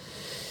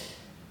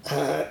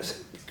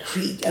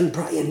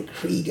 Brian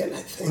Cregan,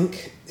 I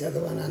think, the other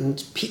one,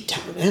 and Pete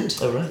Townend.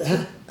 Oh, right.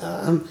 There.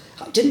 I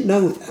didn't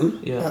know them.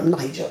 Yeah.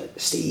 Nigel,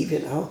 Steve,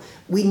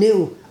 we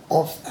knew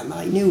of them.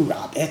 I knew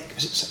Rabbit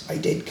because I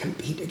did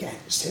compete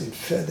against him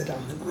further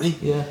down the line.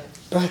 Yeah.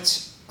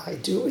 But I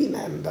do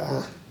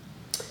remember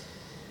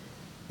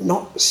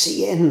not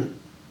seeing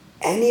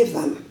any of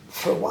them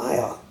for a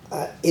while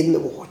in the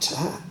water,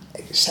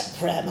 except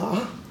for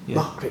Emma. Yeah.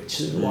 Mark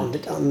Richards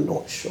wandered down the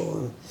North Shore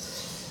and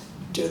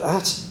do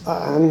that.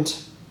 And,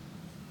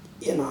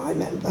 I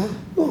remember,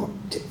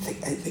 didn't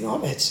think anything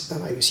of it.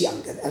 And I was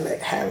younger then, my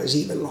hair was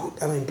even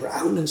longer and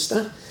brown and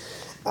stuff.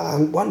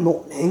 And one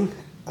morning,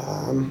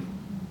 I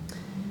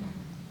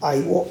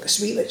walked,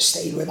 because we were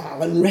staying with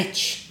Alan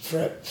Rich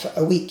for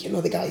a week,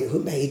 the guy who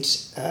made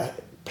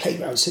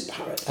playgrounds in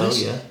Paradise. Oh,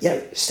 yeah.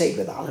 Yeah, stayed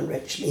with Alan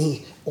Rich,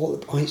 me, all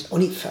the boys,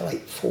 only for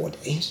like 4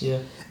 days. Yeah.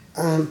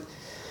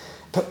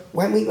 But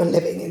when we were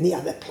living in the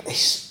other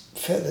place,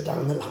 further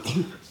down the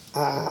line,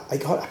 I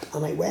got up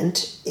and I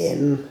went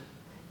in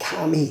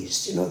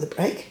Camis, do you know the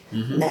break?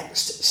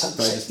 Next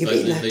Sunset. You've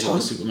been there, They got Tom?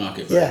 the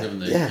supermarket break, haven't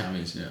they? Yeah.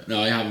 Camis, yeah.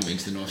 No, I haven't been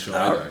to the North Shore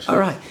either, actually.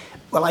 All right.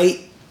 Well,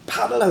 I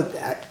paddle out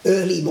there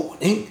early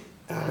morning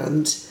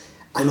and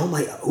I'm on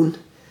my own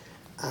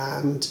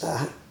and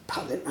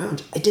paddling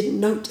around. I didn't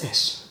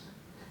notice.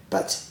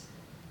 But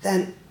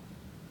then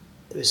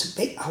there was a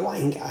big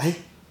Hawaiian guy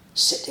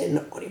sitting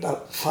only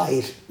about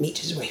 5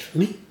 metres away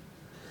from me.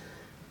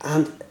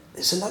 And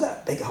there's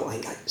another big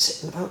Hawaiian guy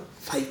sitting about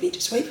 5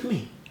 metres away from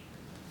me.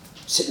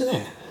 Sitting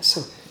there.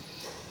 So,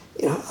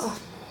 you know,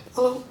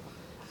 hello.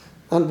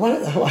 And one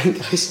of the Hawaiian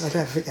guys, I'll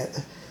never forget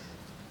that.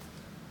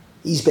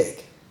 He's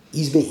big.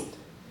 He's mean.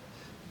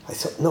 I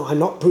thought, no, I'm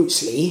not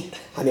Bruce Lee.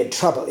 I'm in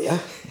trouble here.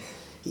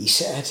 He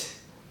said,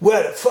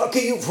 where the fuck are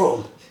you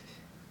from?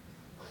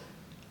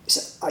 He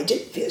said, I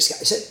didn't feel this guy.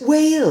 I said,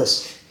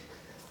 Wales.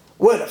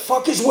 Where the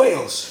fuck is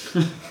Wales?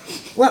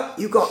 Well,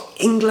 you got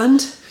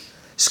England,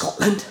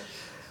 Scotland,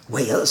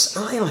 Wales,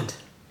 and Ireland.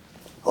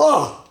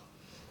 Oh.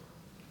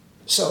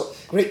 So,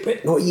 Great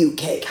Britain or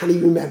UK, can't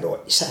even remember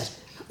what he said.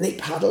 And they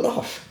paddled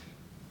off.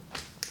 I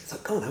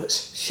thought, God, that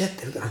was shit.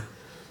 They were going,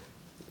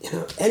 you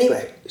know.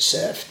 Anyway,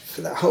 surfed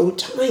for the whole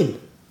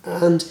time.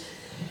 And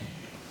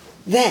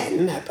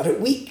then, about a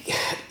week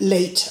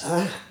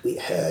later, we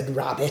heard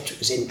Rabbit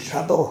was in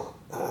trouble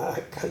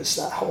because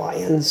the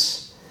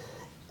Hawaiians...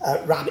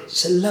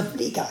 Rabbit's a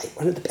lovely guy,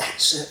 one of the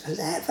best surfers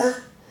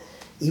ever.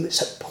 He was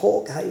a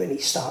poor guy when he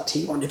started.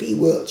 He wanted to be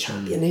world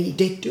champion, and he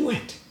did do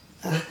it.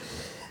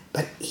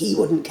 But he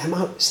wouldn't come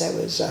out, so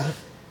there was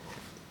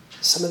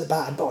some of the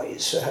bad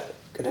boys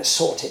going to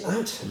sort it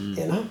out,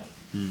 you know.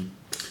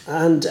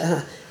 And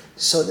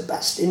so they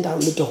busted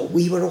down the door.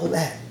 We were all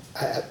there.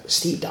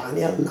 Steve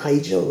Daniel,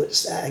 Nigel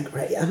was there,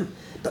 Graham.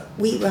 But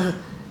we were,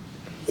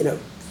 you know,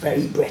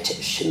 very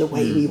British in the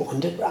way we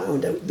wandered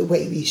around, the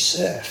way we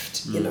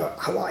surfed. You know,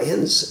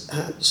 Hawaiians,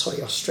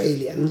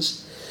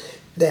 Australians,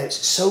 they're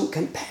so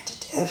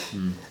competitive.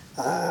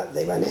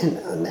 They went in,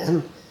 and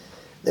then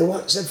there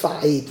was a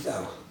vibe,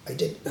 though, I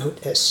did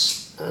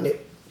notice, and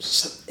it was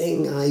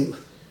something I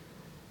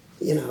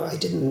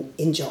didn't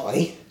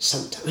enjoy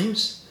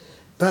sometimes.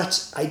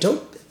 But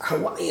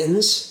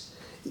Hawaiians,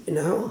 you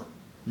know,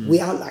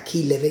 we are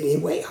lucky living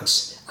in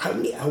Wales. How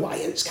many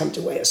Hawaiians come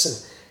to Wales and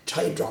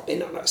try and drop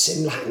in on us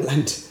in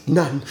Langland?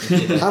 None.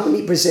 How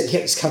many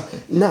Brazilians come?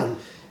 None.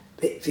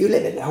 But if you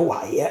live in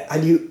Hawaii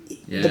and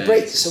the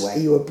breaks are where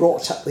you were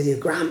brought up with your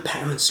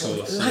grandparents all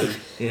your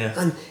life. Yeah.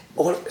 And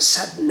all of a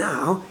sudden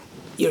now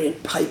you're in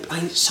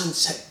Pipeline,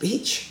 Sunset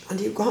Beach, and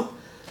you've got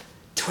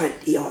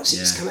 20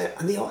 Aussies come out,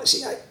 and the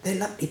Aussies, they're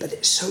lovely, but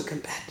it's so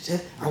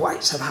competitive.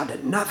 Hawaiians have had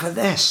enough of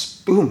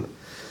this. Boom.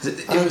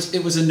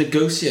 It was a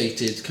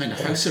negotiated kind of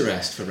house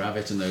arrest for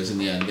Rabbit and those in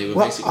the end. They were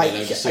basically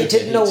allowed to serve I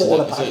didn't know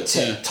all about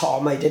it,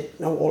 Tom. I didn't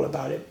know all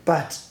about it,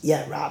 but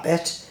yeah,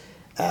 Rabbit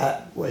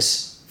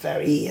was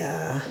very.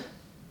 It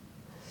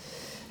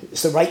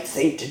was the right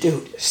thing to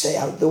do, to stay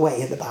out of the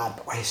way of the bad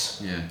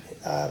boys. Yeah.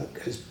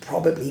 Because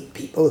probably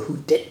people who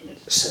didn't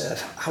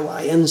serve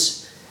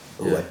Hawaiians,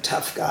 who were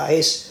tough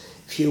guys,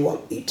 if you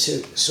want me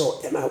to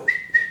sort them out,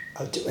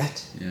 I'll do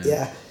it.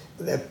 Yeah.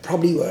 There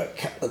probably were a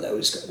couple of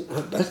those going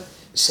on, but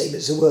same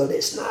as the world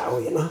is now,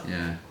 you know.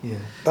 Yeah.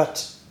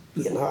 But,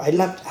 you know, I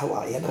loved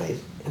Hawaii, and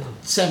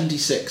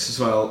 76 as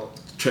well,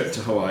 trip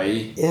to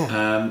Hawaii.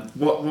 Yeah.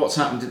 What's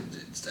happened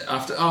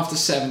after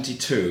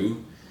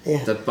 72?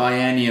 Yeah. The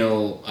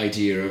biennial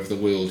idea of the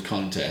world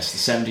contest, the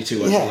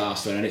 72 was the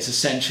last one, and it's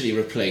essentially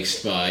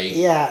replaced by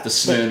the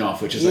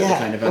Smirnoff, which is like the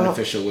kind of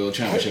unofficial world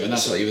championship, and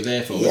that's what you were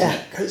there for, wasn't it?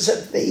 Yeah, because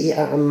of the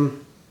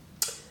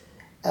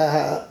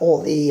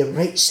all the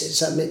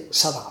racism in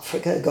South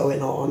Africa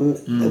going on,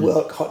 the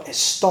world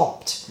contest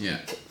stopped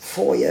for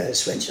 4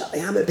 years, which I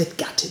am a bit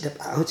gutted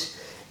about,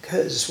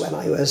 because when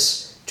I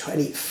was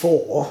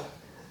 24,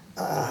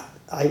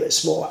 I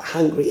was more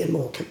hungry and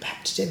more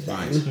competitive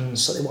then,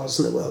 so there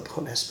wasn't a world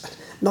contest. But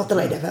not that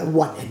I'd ever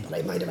won it, but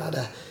I might have had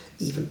a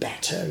even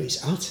better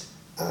result.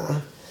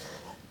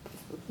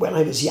 When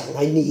I was young,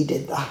 I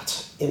needed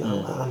that, you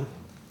know.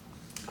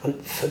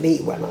 And for me,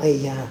 when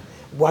I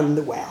won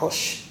the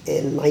Welsh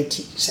in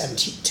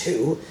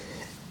 1972,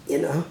 you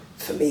know,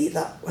 for me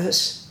that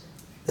was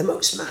the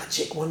most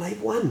magic one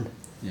I've won.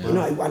 Yeah. You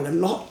know, I won a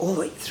lot all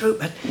the way through,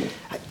 but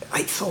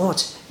I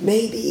thought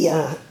maybe,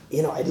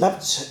 you know, I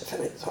loved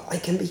surfing. I thought I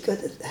can be good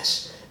at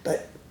this.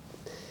 But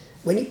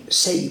when you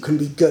say you can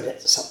be good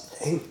at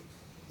something,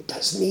 it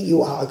doesn't mean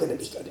you are going to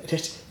be good at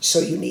it. So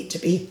you need to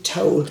be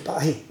told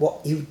by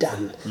what you've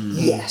done.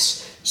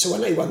 Yes. So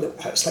when I won the,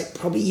 it's like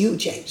probably you,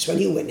 James, when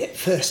you win it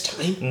first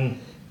time,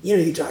 you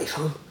know, you drive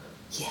home,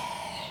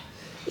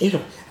 you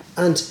know.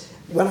 And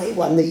when I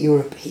won the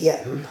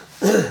European,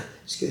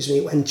 excuse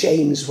me, when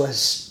James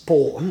was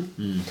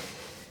born,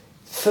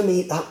 for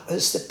me that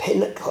was the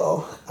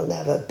pinnacle. I'll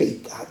never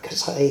beat that,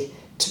 because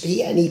to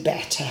be any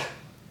better,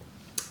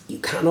 you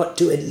cannot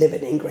do it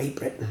living in Great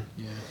Britain.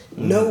 Yeah.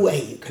 No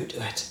way you can do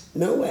it.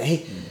 No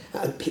way.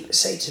 And people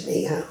say to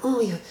me, oh,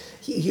 you're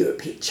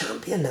European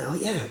champion now.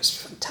 Yeah, it's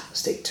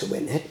fantastic to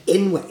win it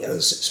in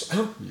Wales as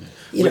well. Yeah.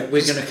 You know,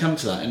 We're going to come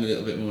to that in a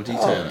little bit more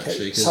detail,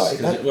 actually. Sorry,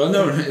 but we'll,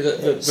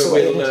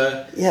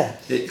 yeah.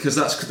 Because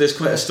there's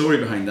quite a story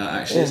behind that,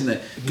 actually, isn't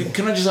there?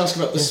 Can I just ask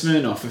about the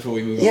Smirnoff before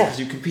we move on? Because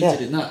you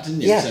competed in that,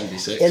 didn't you, in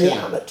 76? In the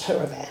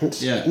amateur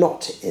event,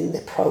 not in the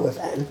pro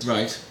event.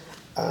 Right.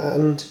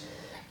 And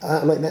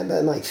I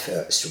remember my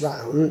first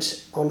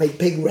round on my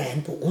big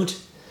red board.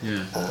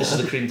 Yeah. This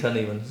is the cream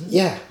honey one, isn't it?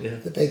 Yeah, Yeah.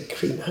 the big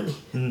cream honey.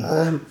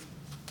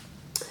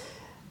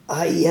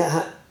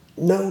 I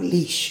no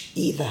leash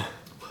either,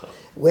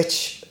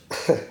 which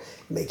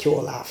make you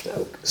all laugh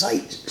now, because I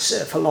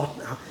surf a lot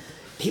now.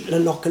 People are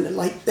not going to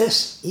like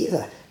this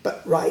either,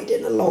 but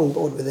riding a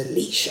longboard with a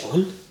leash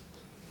on,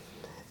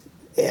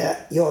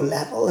 your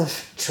level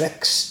of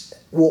tricks,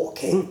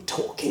 walking,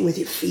 talking with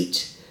your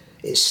feet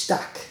is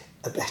stuck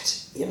a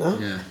bit, you know?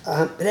 Yeah.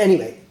 But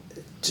anyway,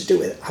 to do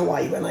with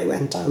Hawaii, when I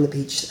went down the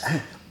beach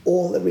there,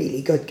 all the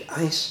really good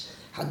guys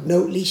had no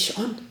leash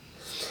on.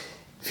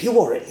 If you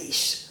wore a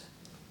leash,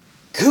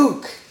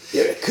 kook,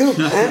 you're a kook,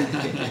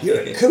 man.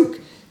 You're a kook.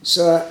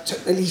 So I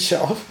took the leash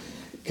off,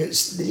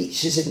 because the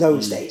leashes in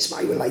those days,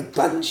 mine were like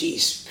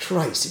bungees.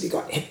 Christ, if you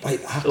got hit by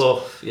that.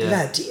 Oh, yeah.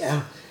 Bloody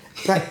hell.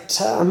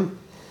 But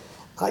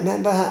I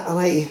remember,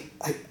 and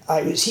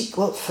I was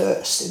equal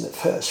first in the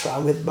first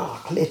round with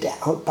Mark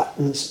Liddell,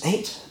 Button's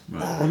mate.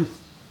 Right.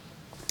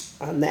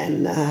 And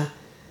then,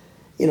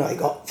 I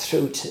got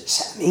through to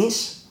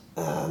semis,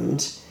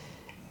 and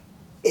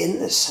in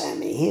the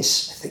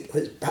semis, I think it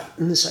was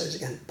Buttons, I was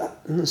against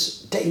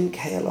Buttons, Dane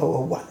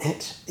Kalo won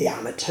it, the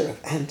amateur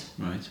event.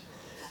 Right.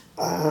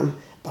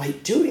 But I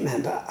do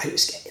remember I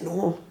was getting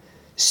all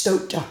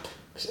stoked up,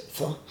 because I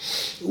thought,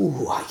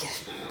 ooh, I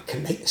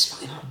can make this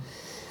final.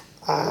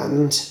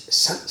 And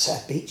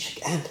Sunset Beach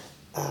again,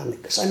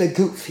 because I'm a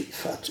goofy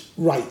foot,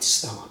 right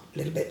start, a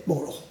little bit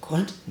more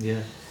awkward.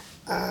 Yeah.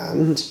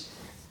 And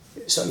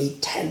it was only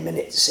 10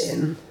 minutes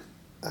in.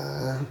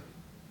 I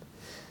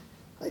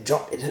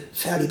dropped in a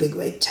fairly big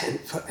wave, 10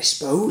 foot, I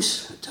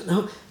suppose. I don't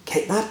know.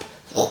 Came up,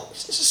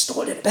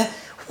 stalled it a bit.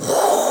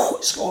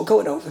 It's all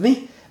going over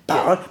me.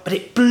 Barrel, but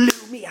it blew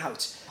me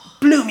out.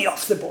 Blew me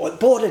off the board.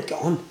 Board had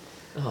gone.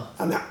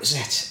 And that was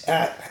it.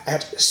 I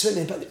had to swim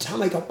in. By the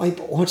time I got my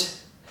board,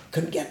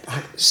 couldn't get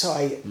back, so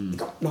I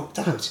got knocked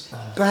out.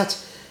 But,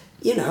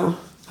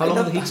 How long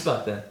were the heats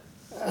back then?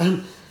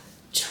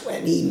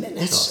 20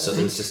 minutes. So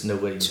there was just no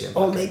way you get back.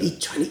 Or maybe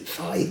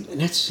 25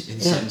 minutes. In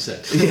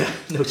Sunset. Yeah,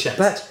 no chance.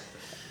 But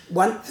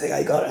one thing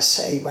I got to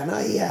say, when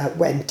I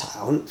went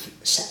down for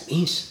the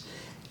semis,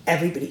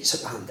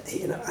 everybody's around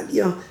there, and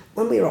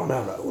when we're on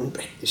our own,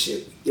 British,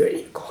 you're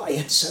in a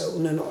quiet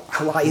zone, and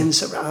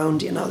Hawaiians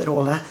around, they're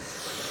all that.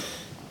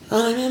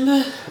 And I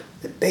remember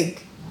the big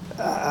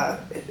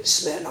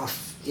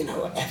Smirnoff,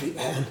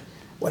 everywhere,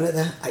 and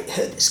I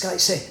heard this guy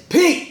say,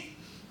 "Pete!"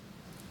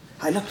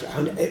 I looked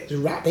around, it was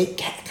Rabbit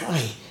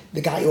Kekai, the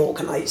guy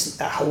organised,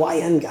 the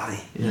Hawaiian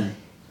guy. Yeah.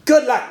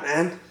 Good luck,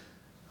 man.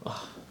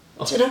 Oh.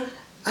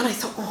 And I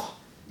thought, oh,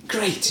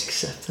 great.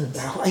 Acceptance.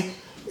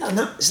 And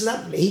that was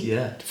lovely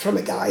from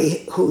a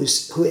guy who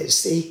is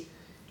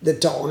the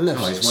Don of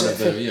he's one of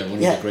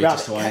the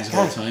greatest Hawaiians of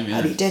all time, yeah.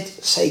 And he did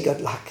say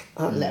good luck.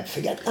 I'll never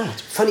forget that.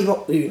 Funny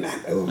what we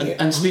remember.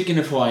 And speaking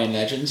of Hawaiian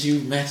legends, you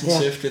met and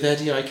surfed with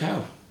Eddie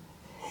Aikau.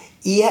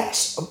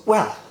 Yes,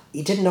 well,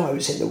 he didn't know I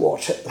was in the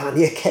water at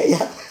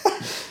Laniakea.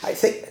 I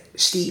think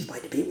Steve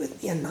might have been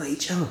with me and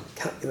Nigel.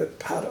 Can't remember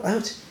part of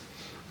that.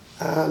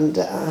 And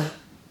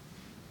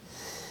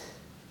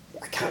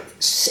I can't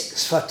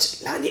 6 foot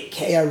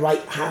Laniakea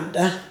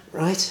right-hander,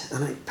 right?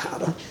 And I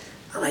paddle.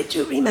 And I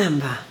do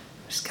remember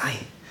this guy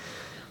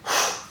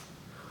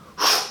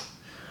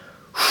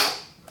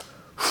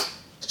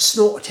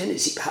snorting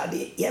as he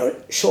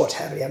paddled. Short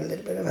hair, he had a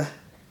little bit of a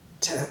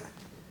turn.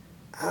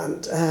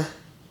 And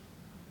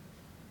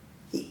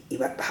he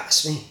went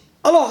past me.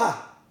 Aloha!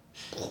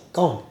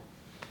 Gone.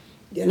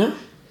 Yeah.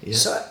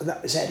 So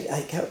that was Eddie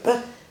Aikau.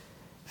 But,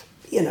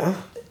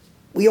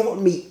 we all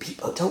meet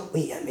people, don't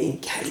we? I mean,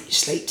 Kelly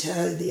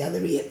Slater, the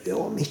other year, we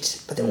all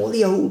meet. But all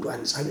the old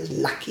ones I was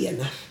lucky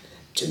enough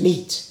to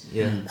meet.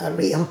 Yeah. I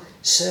real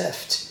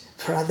surfed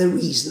for other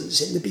reasons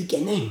in the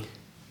beginning.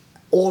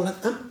 All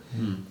of them.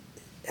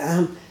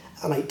 And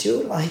I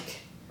do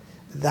like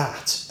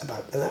that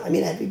about them. I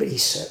mean, everybody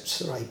surfs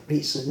for the right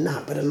reasons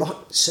now, but a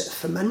lot surf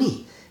for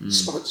money,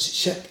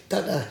 sponsorship,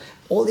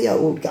 all the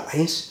old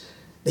guys,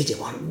 they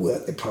didn't want to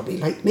work. They're probably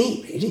like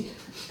me, really.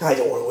 I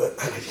don't want to work,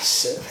 man. I just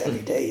surf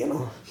every day,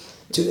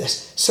 do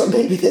this. So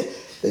maybe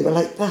they were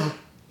like that.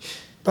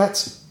 But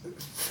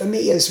for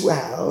me as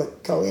well,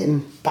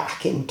 going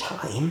back in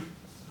time,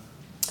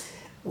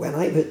 when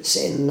I was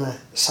in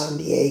San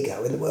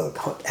Diego in the World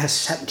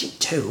Contest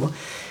 72,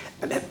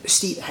 I remember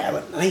Steve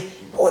Howard and I,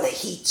 all the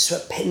heats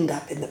were pinned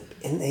up in the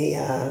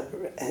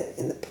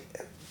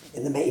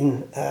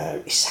main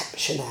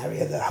reception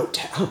area of the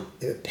hotel.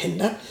 They were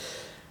pinned up,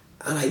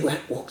 And I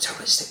walked over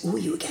and said, "Who are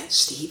you again,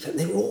 Steve?" And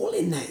they were all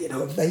in there, you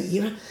know, of the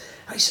year.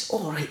 I said,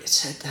 "All right." It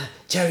said,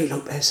 Jerry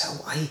Lopez,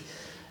 Hawaii,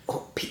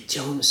 Pete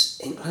Jones,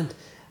 England,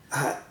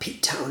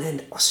 Pete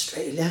Townend,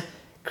 Australia,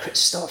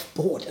 Christophe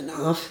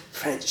Bordenave,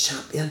 French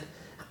champion,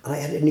 and I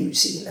had a New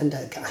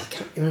Zealander guy, I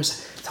can't remember.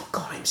 I thought,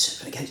 God, I'm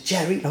surfing against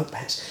Jerry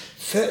Lopez.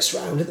 First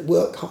round of the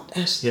World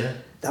Contest. Yeah.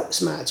 That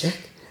was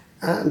magic.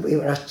 And we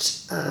were at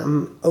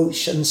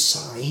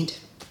Oceanside,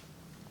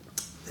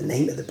 the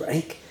name of the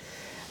break,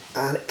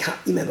 and I can't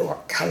remember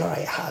what colour I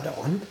had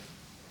on.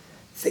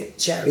 I think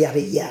Jerry had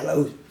a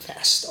yellow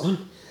vest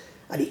on,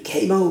 and he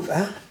came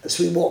over as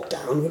we walked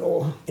down with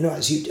all, you know,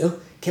 as you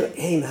do. Came up,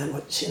 "Hey man,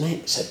 what's your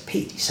name?" I said,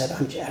 "Pete." He said,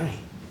 "I'm Jerry."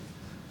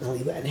 And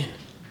we went in.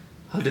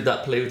 How did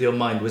that play with your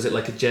mind? Was it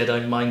like a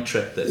Jedi mind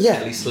trick that Yeah.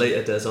 Kelly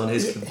Slater does on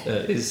his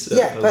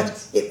Yeah, but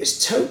opponents? it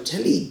was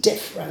totally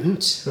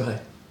different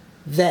Right.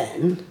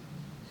 then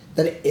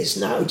than it is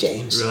now,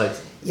 James. Right.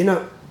 You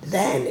know,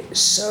 then it was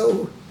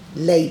so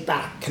laid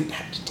back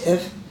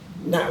competitive.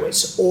 Now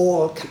it's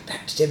all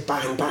competitive,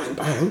 bang, bang,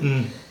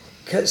 bang.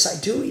 Because I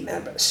do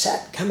remember a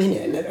set coming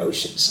in at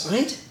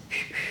Oceanside,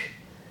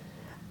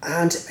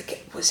 and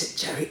was it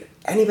Jerry?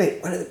 Anyway,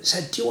 one of them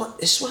said, "Do you want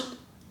this one?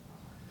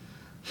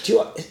 Do you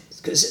want it?"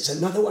 Because there's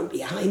another one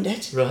behind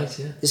it. Right,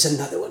 yeah. There's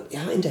another one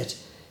behind it.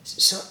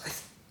 So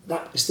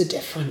that was the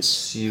difference.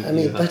 So you I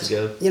mean, had but to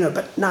go. you know,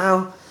 but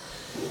now,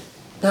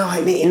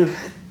 I mean,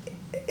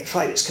 if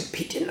I was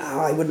competing now,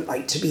 I wouldn't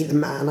like to be the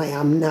man I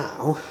am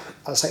now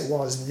as I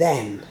was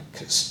then,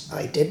 because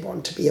I did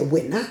want to be a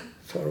winner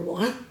for a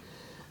while,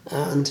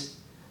 and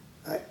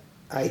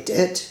I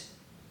did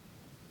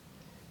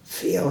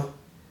feel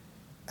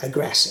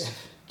aggressive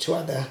to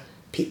other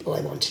people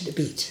I wanted to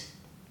beat.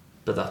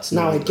 But that's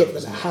Now not- I'd give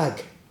them a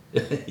hug.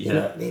 Yeah. You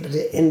know,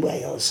 maybe in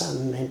Wales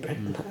and in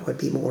Britain, I would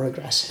be more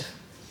aggressive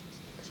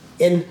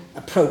in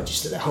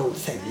approach to the whole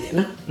thing, you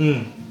know.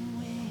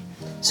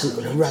 It's a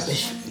load of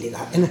rubbish, really,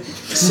 that. You know?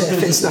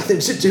 Surfing's nothing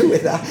to do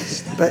with that,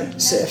 but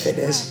surfing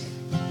is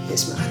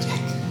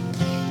magic.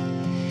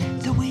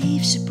 The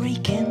waves are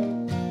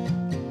breaking,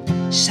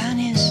 sun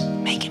is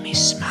making me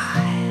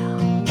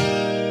smile.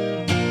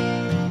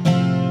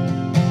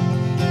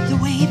 The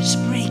waves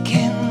are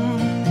breaking,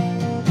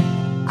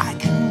 I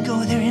can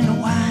go there in a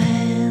while.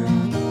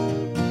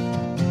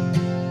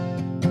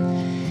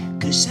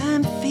 'Cause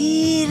I'm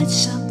feeling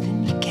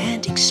something you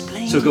can't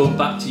explain. So going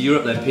back to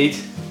Europe then, Pete,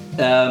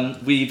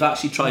 we've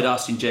actually tried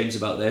asking James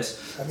about this.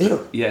 Have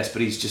you? Yes,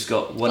 but he's just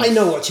got one. I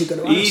know what you're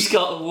going to ask. He's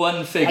got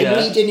one figure. I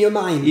read in your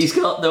mind. He's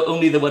got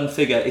only the one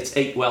figure. It's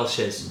 8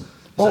 Welshes. Is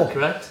that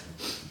correct?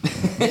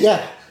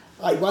 Yeah,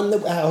 I won the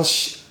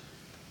Welsh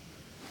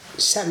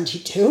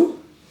 72,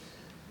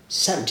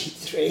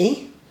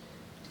 73,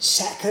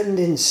 second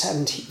in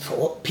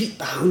 74. Pete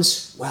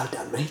Bounds, well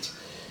done, mate.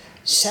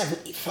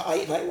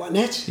 75, I won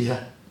it.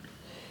 Yeah.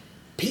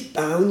 Pete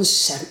Bounds,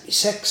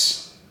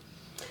 76.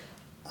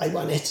 I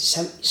won it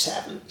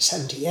 77,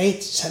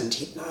 78,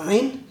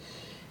 79.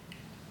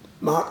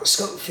 Mark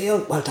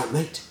Schofield, well done,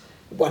 mate.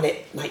 Won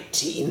it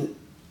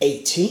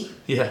 1980.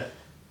 Yeah.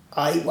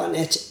 I won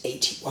it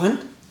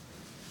 81.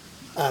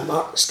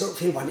 Mark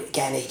Schofield won it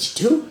again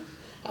 82.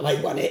 And I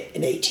won it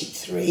in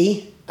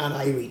 83. And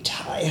I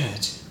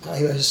retired.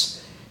 I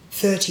was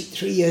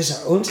 33 years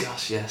old.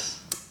 Gosh, yes.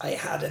 I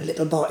had a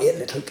little boy, a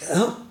little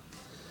girl.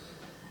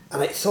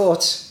 And I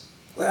thought,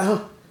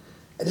 well,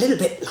 a little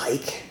bit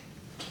like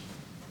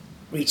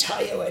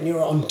retire when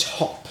you're on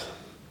top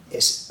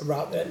is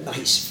rather a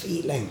nice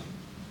feeling.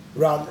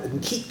 Rather than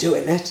keep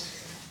doing it,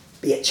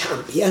 be a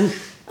champion,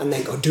 and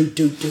then go do.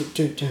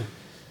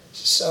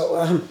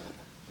 So,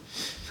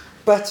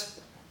 but,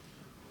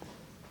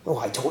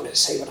 I don't want to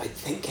say what I'm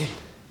thinking.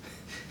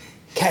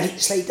 Kelly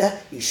Slater,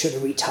 you should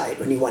have retired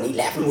when you won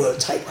 11 world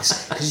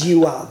titles, because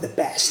you are the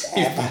best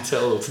ever. You've been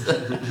told.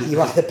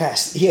 You are the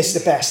best. He is the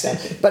best then.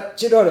 But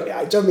do you know what I mean?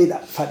 I don't mean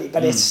that funny,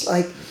 but it's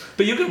like...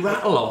 But you can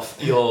rattle off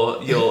your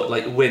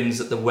like wins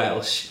at the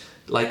Welsh,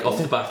 like off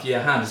the back of your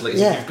hands, like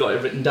Yeah. you've got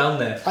it written down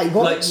there. I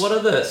was. Like what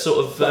other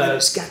sort of? Well, I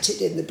was gutted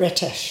in the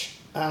British.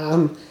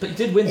 But you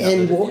did win that. In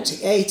though, didn't you?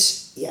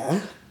 Watergate,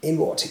 yeah. In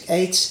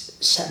Watergate,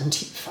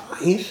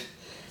 75.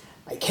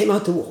 I came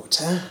out the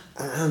water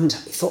and I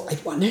thought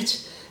I'd won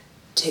it.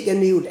 Tigger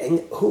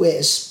Newling, who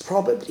is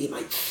probably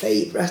my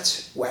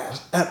favourite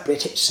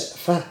British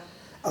surfer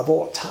of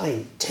all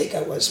time.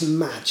 Tigger was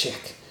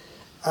magic.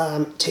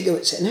 Tigger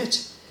was in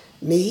it.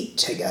 Me,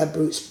 Tigger,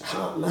 Bruce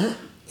Palmer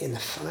in the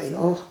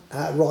final.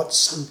 Rod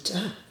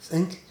Sumter, I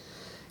think.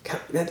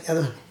 Can't remember the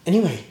other one.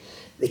 Anyway,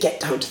 they get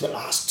down to the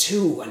last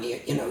two and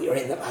you're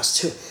in the last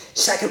two.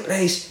 Second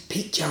place,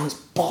 Pete Jones,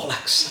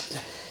 bollocks.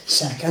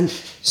 Second.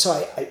 So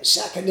I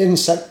second in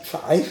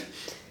 75.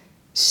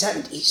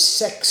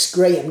 76,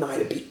 Graham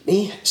Nyler beat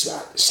me, so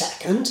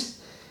second.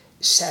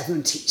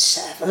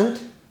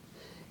 77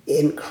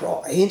 in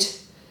Croyd.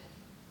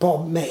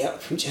 Bob Mayer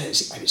from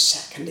Jersey, I was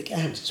second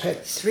again. So I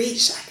had 3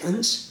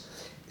 seconds.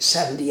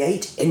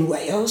 78 in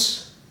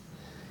Wales.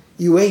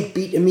 You ain't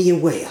beating me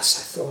in Wales,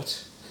 I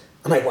thought.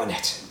 And I won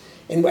it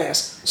in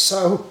Wales.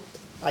 So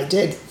I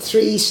did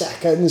 3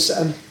 seconds,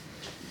 and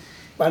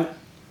when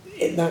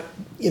in that,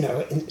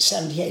 in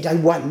 '78 I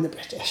won the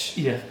British.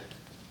 Yeah.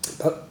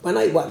 But when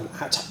I won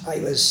that, I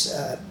was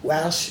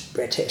Welsh,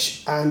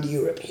 British, and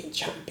European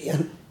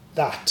champion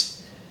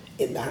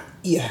in that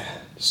year.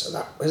 So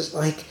that was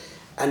like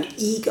an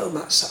ego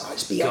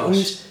massage beyond.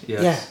 Gosh,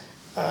 yes. Yeah,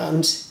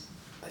 and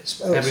I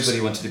suppose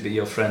Everybody wanted to be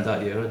your friend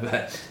that year, I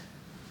bet.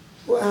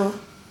 Well,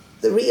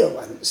 the real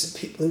ones, the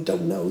people who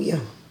don't know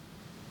you,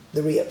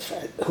 the real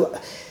friend who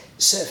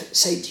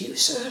say, do you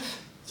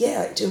surf?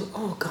 Yeah, I do.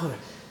 Oh God.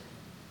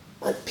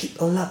 And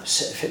people love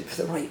surfing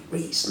for the right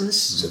reasons.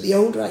 So the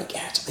older I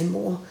get, I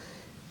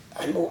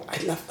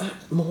love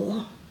that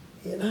more,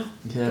 Yeah.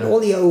 And all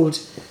the old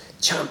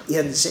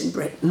champions in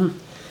Britain,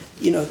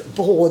 the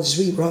boards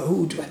we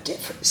rode were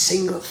different,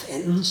 single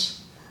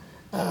fins.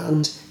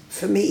 And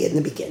for me in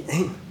the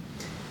beginning,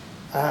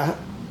 I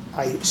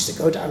used to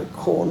go down to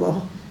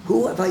Cornwall.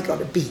 Who have I got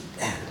to beat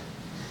then?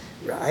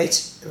 Right?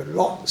 There were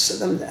lots of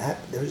them there.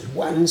 There was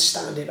one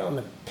standing on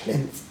a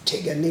plinth,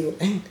 Tigger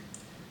Newling,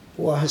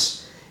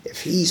 was...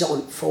 If he's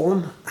on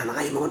form and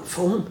I'm on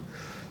form,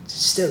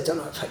 still don't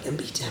know if I can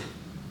beat him.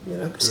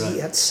 Because he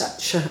had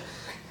such a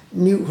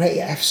new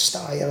AF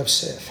style of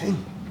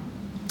surfing.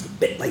 A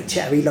bit like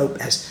Jerry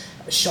Lopez,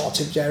 a shot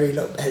of Jerry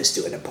Lopez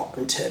doing a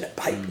bottom turn at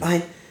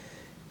Pipeline.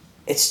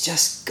 It's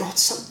just got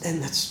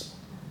something that's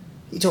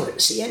you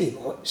don't see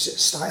anymore. It's a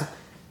style.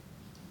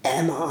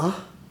 MR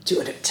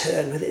doing a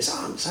turn with his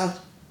arms out.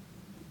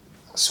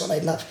 That's what I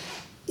love.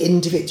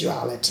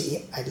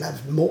 Individuality, I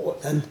love more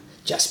than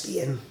just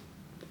being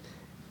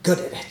good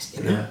at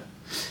it, Yeah.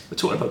 We're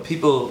talking about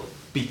people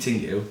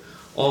beating you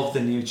of the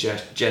new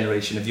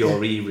generation of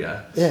your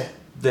era. Yeah.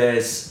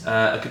 There's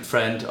a good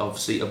friend,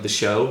 obviously, of the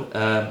show.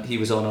 He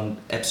was on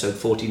episode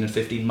 14 and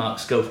 15, Mark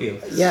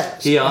Schofield. Yeah.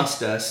 He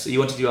asked us, he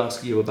wanted to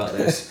ask you about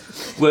this.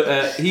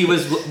 He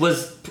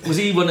was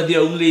he one of the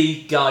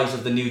only guys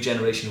of the new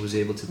generation who was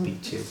able to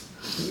beat you?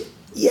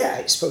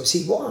 Yeah, I suppose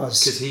he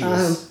was. Because he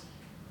was...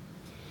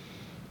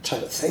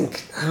 trying to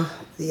think now,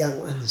 the young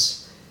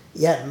ones.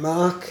 Yeah,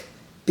 Mark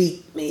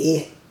beat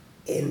me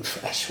in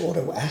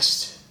Freshwater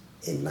West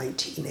in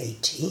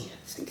 1980,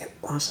 I think it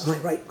was. Am I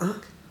right,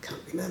 Mark?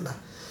 Can't remember.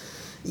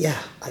 Yeah,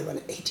 I won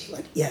at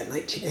 81. Yeah,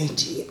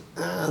 1980.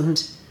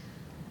 And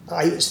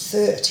I was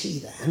 30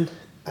 then.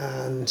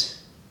 And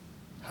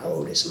how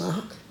old is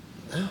Mark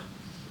now?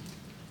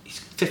 He's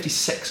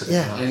 56, I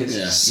think.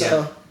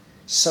 Yeah.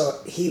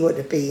 So he would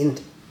have been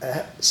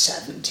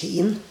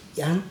 17,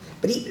 young.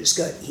 But he was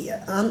good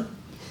here. And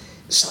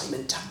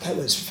Simon Tucker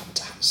was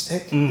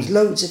fantastic. There's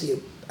loads of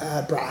you.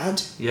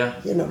 Brad. Yeah.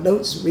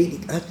 Loads really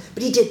good.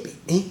 But he did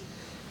beat me.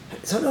 I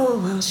thought, oh,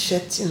 well,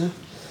 shit,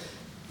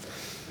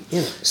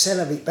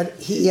 celebrate. But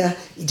he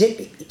did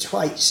beat me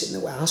twice in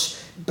the Welsh.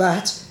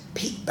 But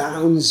Pete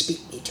Bounds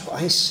beat me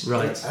twice in the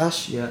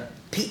Welsh. Yeah.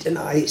 Pete and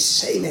I,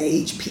 same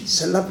age.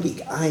 Pete's a lovely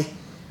guy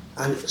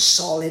and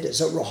solid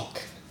as a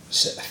rock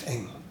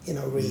surfing,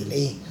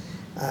 really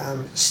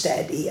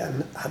steady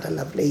and had a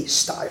lovely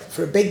style.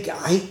 For a big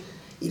guy,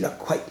 he looked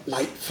quite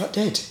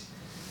light-footed.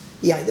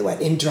 He either went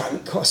in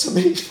drunk or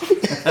something.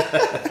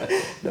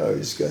 No, it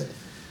was good.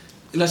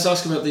 Let's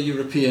ask about the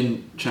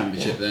European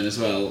Championship then as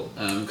well,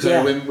 because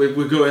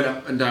we're going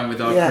up and down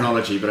with our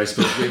chronology, but I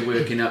suppose we're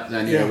working up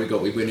then,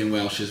 we're winning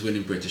Welshes,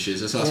 winning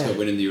Britishes. Let's ask about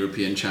winning the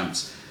European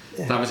Champs.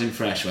 Yeah. That was in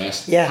Fresh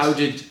West. Yes. How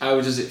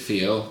does it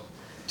feel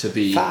to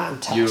be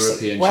fantastic.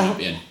 European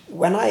champion?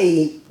 When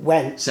I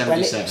went...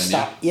 77,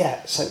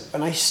 so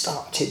when I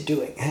started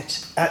doing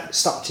it,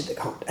 started the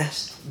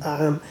contest,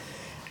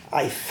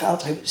 I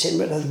felt I was in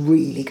with a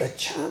really good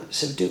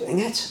chance of doing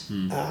it.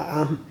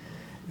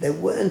 There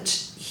weren't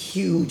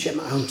huge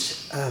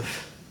amount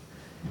of,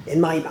 in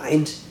my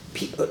mind,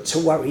 people to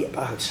worry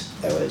about.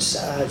 There was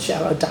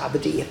Gerard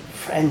Dabadie, a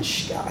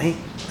French guy,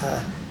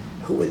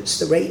 who was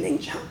the reigning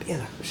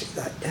champion, actually,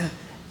 that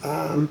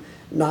year.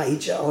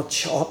 Nigel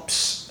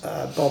Chops,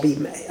 Bobby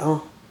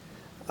Mayo.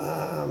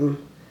 I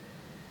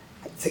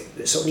think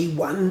there's only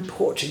one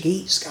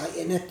Portuguese guy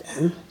in it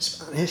then,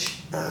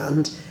 Spanish,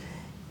 and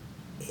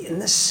in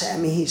the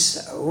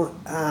semis though,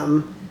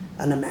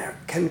 an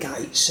American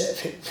guy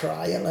surfing for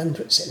Ireland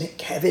was in it,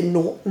 Kevin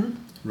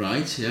Norton.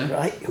 Right, yeah.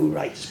 Right, who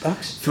writes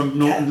books. From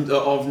Norton,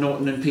 of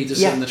Norton and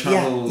Peterson, the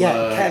travel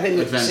Kevin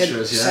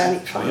adventures,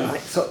 semi-final. I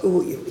thought,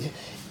 the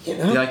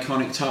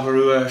iconic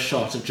Tavarua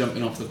shot of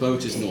jumping off the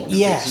boat is Norton,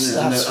 yes,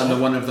 isn't it? And the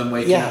one of them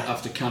waking up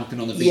after camping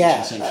on the beach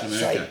in Central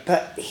America. Right.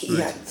 But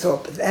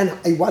but then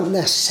I won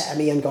the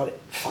semi and got it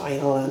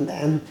final, and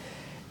then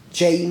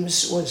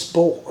James was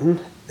born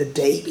the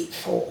day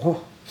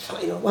before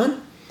final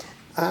one,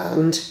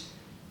 and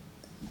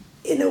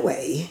in a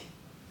way,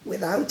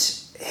 without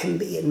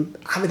him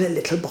having a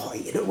little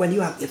boy, when you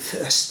have your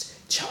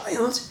first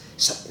child,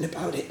 something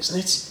about it, isn't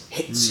it?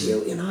 Hits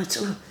you, I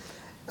don't know.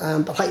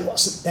 But I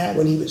wasn't there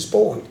when he was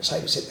born because I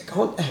was in the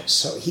contest,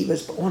 so he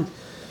was born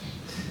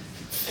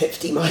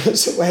 50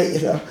 miles away,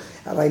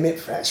 and I'm in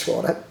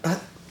freshwater.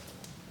 But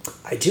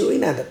I do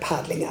remember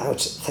paddling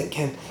out and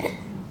thinking,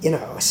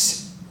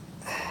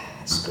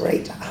 it's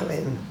great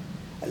having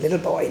a little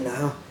boy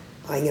now,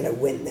 I'm going to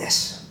win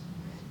this.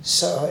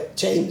 So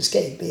James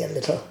gave me a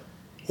little,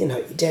 he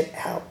did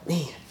help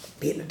me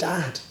being a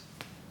dad.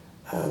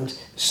 And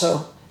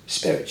so,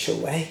 spiritual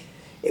way,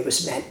 it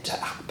was meant to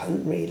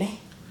happen, really.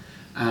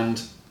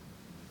 And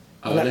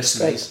our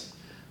listeners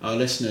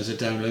are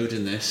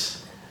downloading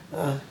this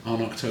on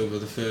October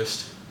the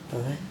 1st,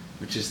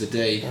 which is the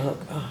day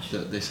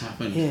that this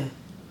happened. Yeah.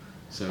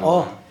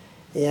 So,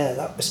 yeah,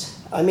 that was,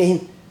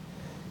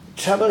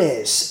 trouble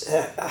is,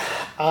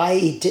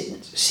 I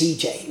didn't see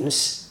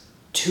James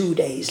 2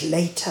 days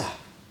later,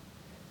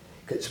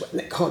 because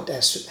when the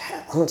contest was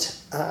held,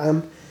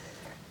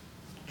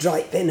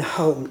 driving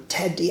home,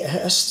 Ted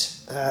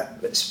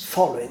Dearhurst was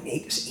following me,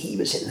 because he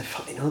was in the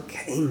final,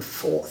 came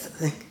fourth,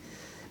 I think.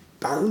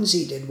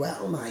 Bouncy did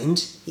well, mind.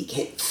 He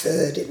came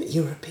third in the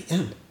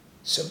European.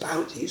 So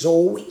Bouncy's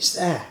always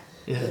there,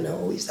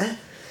 always there.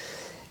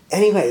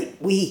 Anyway,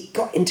 we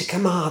got into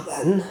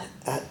Carmarthen.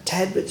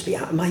 Ted was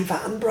behind. My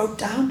van broke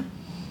down.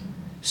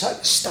 So I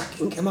was stuck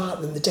in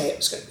Carmarthen the day I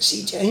was going to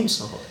see James.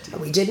 And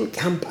we didn't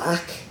come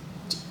back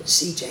to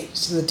see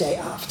James till the day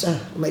after.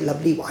 My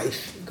lovely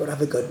wife, got to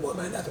have a good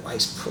woman,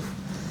 otherwise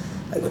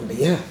I wouldn't be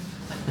here.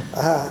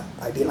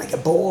 I'd be like a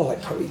ball.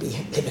 I'd probably be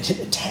living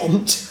in a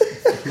tent.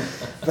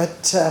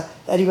 But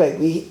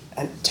anyway,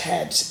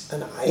 Ted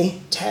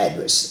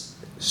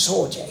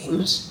saw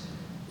James,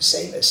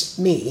 same as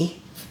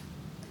me,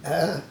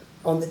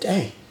 on the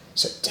day.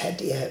 So Ted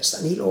Dearhurst,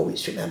 and he'll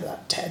always remember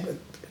that. Ted,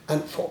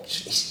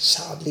 unfortunately,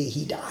 sadly,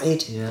 he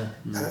died. Yeah.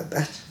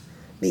 But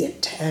me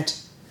and Ted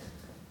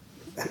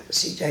went to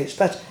see James.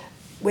 But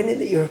winning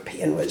the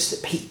European was the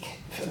peak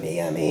for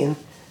me.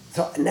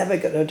 Thought I'm never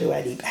going to do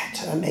any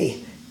better.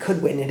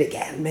 Could win it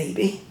again,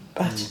 maybe.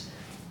 But,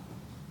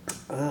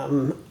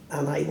 and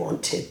I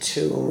wanted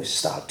to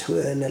start to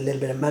earn a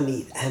little bit of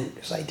money then,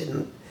 because I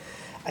didn't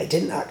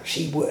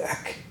actually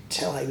work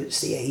till I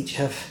was the age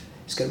of,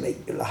 it's going to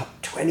make you laugh,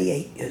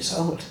 28 years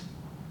old.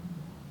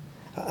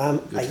 I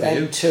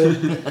went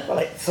to, well,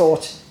 I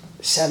thought,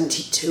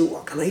 72,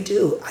 what can I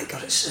do? I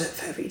got to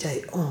surf every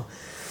day. Oh,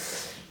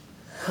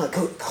 I'll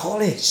go to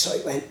college. So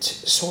I went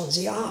to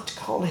Swansea Art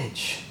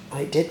College.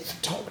 I did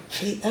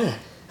photography there.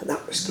 And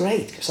that was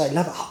great, because I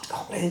love art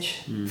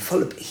college,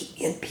 full of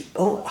Bohemian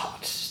people,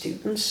 art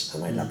students,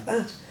 and I love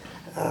that.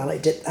 And I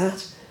did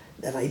that.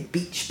 Then I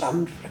beach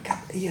bummed for a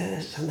couple of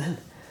years, and then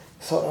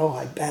thought,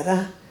 I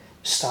better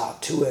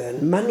start to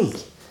earn money.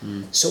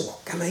 So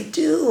what can I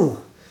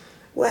do?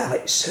 Well, I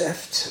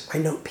surfed. I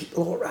know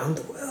people all around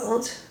the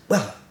world,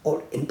 well,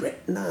 all in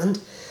Britain,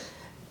 and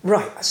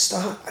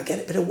I'll get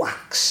a bit of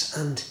wax,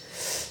 and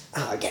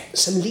I'll get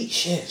some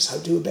leashes.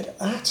 I'll do a bit of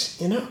that,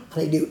 And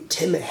I knew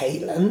Tim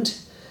Hayland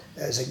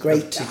as a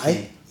great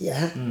guy,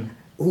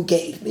 who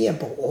gave me a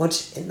board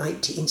in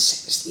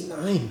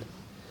 1969.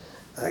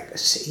 I could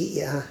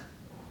see,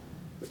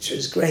 which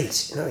was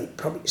great. He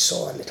probably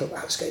saw a little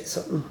basket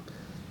something,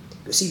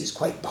 because he was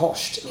quite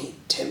posh to me,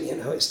 Tim.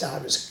 His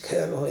dad was a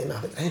colonel in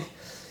Aberdeen.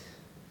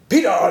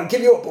 Peter, I'll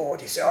give you a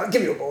board. He said, I'll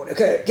give you a board.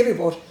 Okay, give you a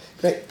board.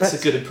 Great. That's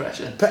a good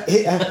impression. But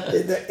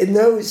in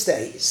those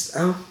days,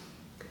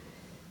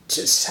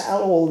 to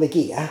sell all the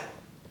gear,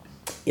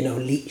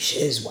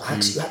 leashes,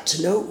 wax, you had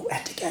to know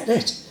where to get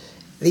it.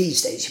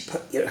 These days,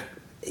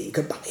 you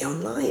could buy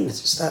online and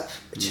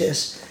stuff, which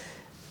is.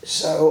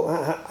 So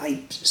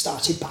I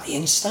started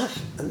buying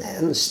stuff and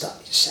then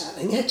started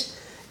selling it.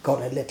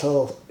 Got a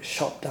little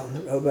shop down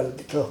the road, a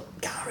little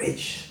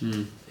garage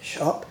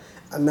shop,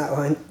 and now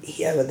I'm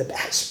here with the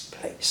best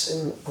place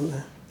in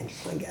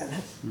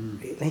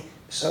Llangennith, really.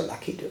 So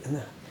lucky doing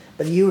that.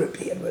 But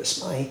European was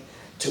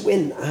to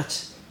win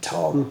that,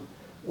 Tom,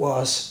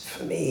 was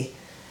for me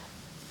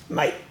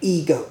my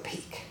ego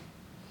peak.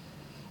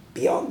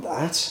 Beyond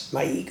that,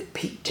 my ego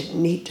peak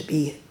didn't need to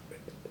be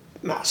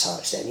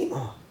massaged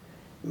anymore.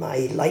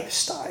 My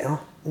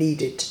lifestyle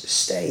needed to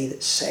stay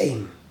the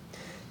same.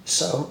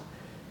 So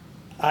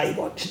I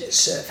wanted to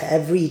surf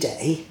every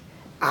day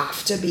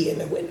after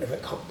being a winner of a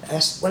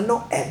contest. Well,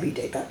 not every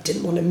day, but I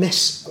didn't want to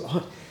miss a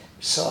lot.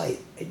 So I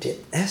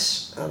did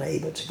this, and I'm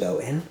able to go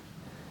in,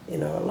 a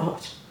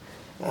lot.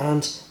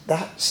 And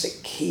that's the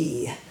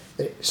key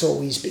that it's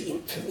always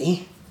been for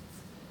me.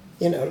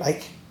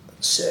 Like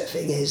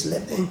surfing is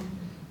living.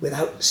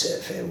 Without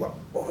surfing, what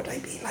would I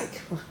be like?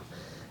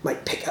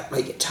 Might pick up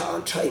my guitar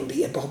and try and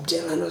be a Bob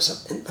Dylan or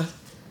something, but,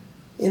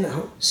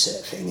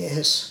 surfing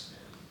is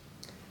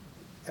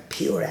a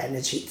pure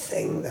energy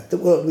thing that the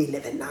world we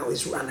live in now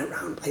is run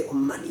around by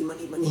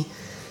money.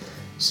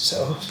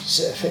 So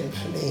surfing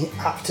for me,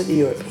 after the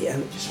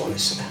European, I just want to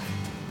surf.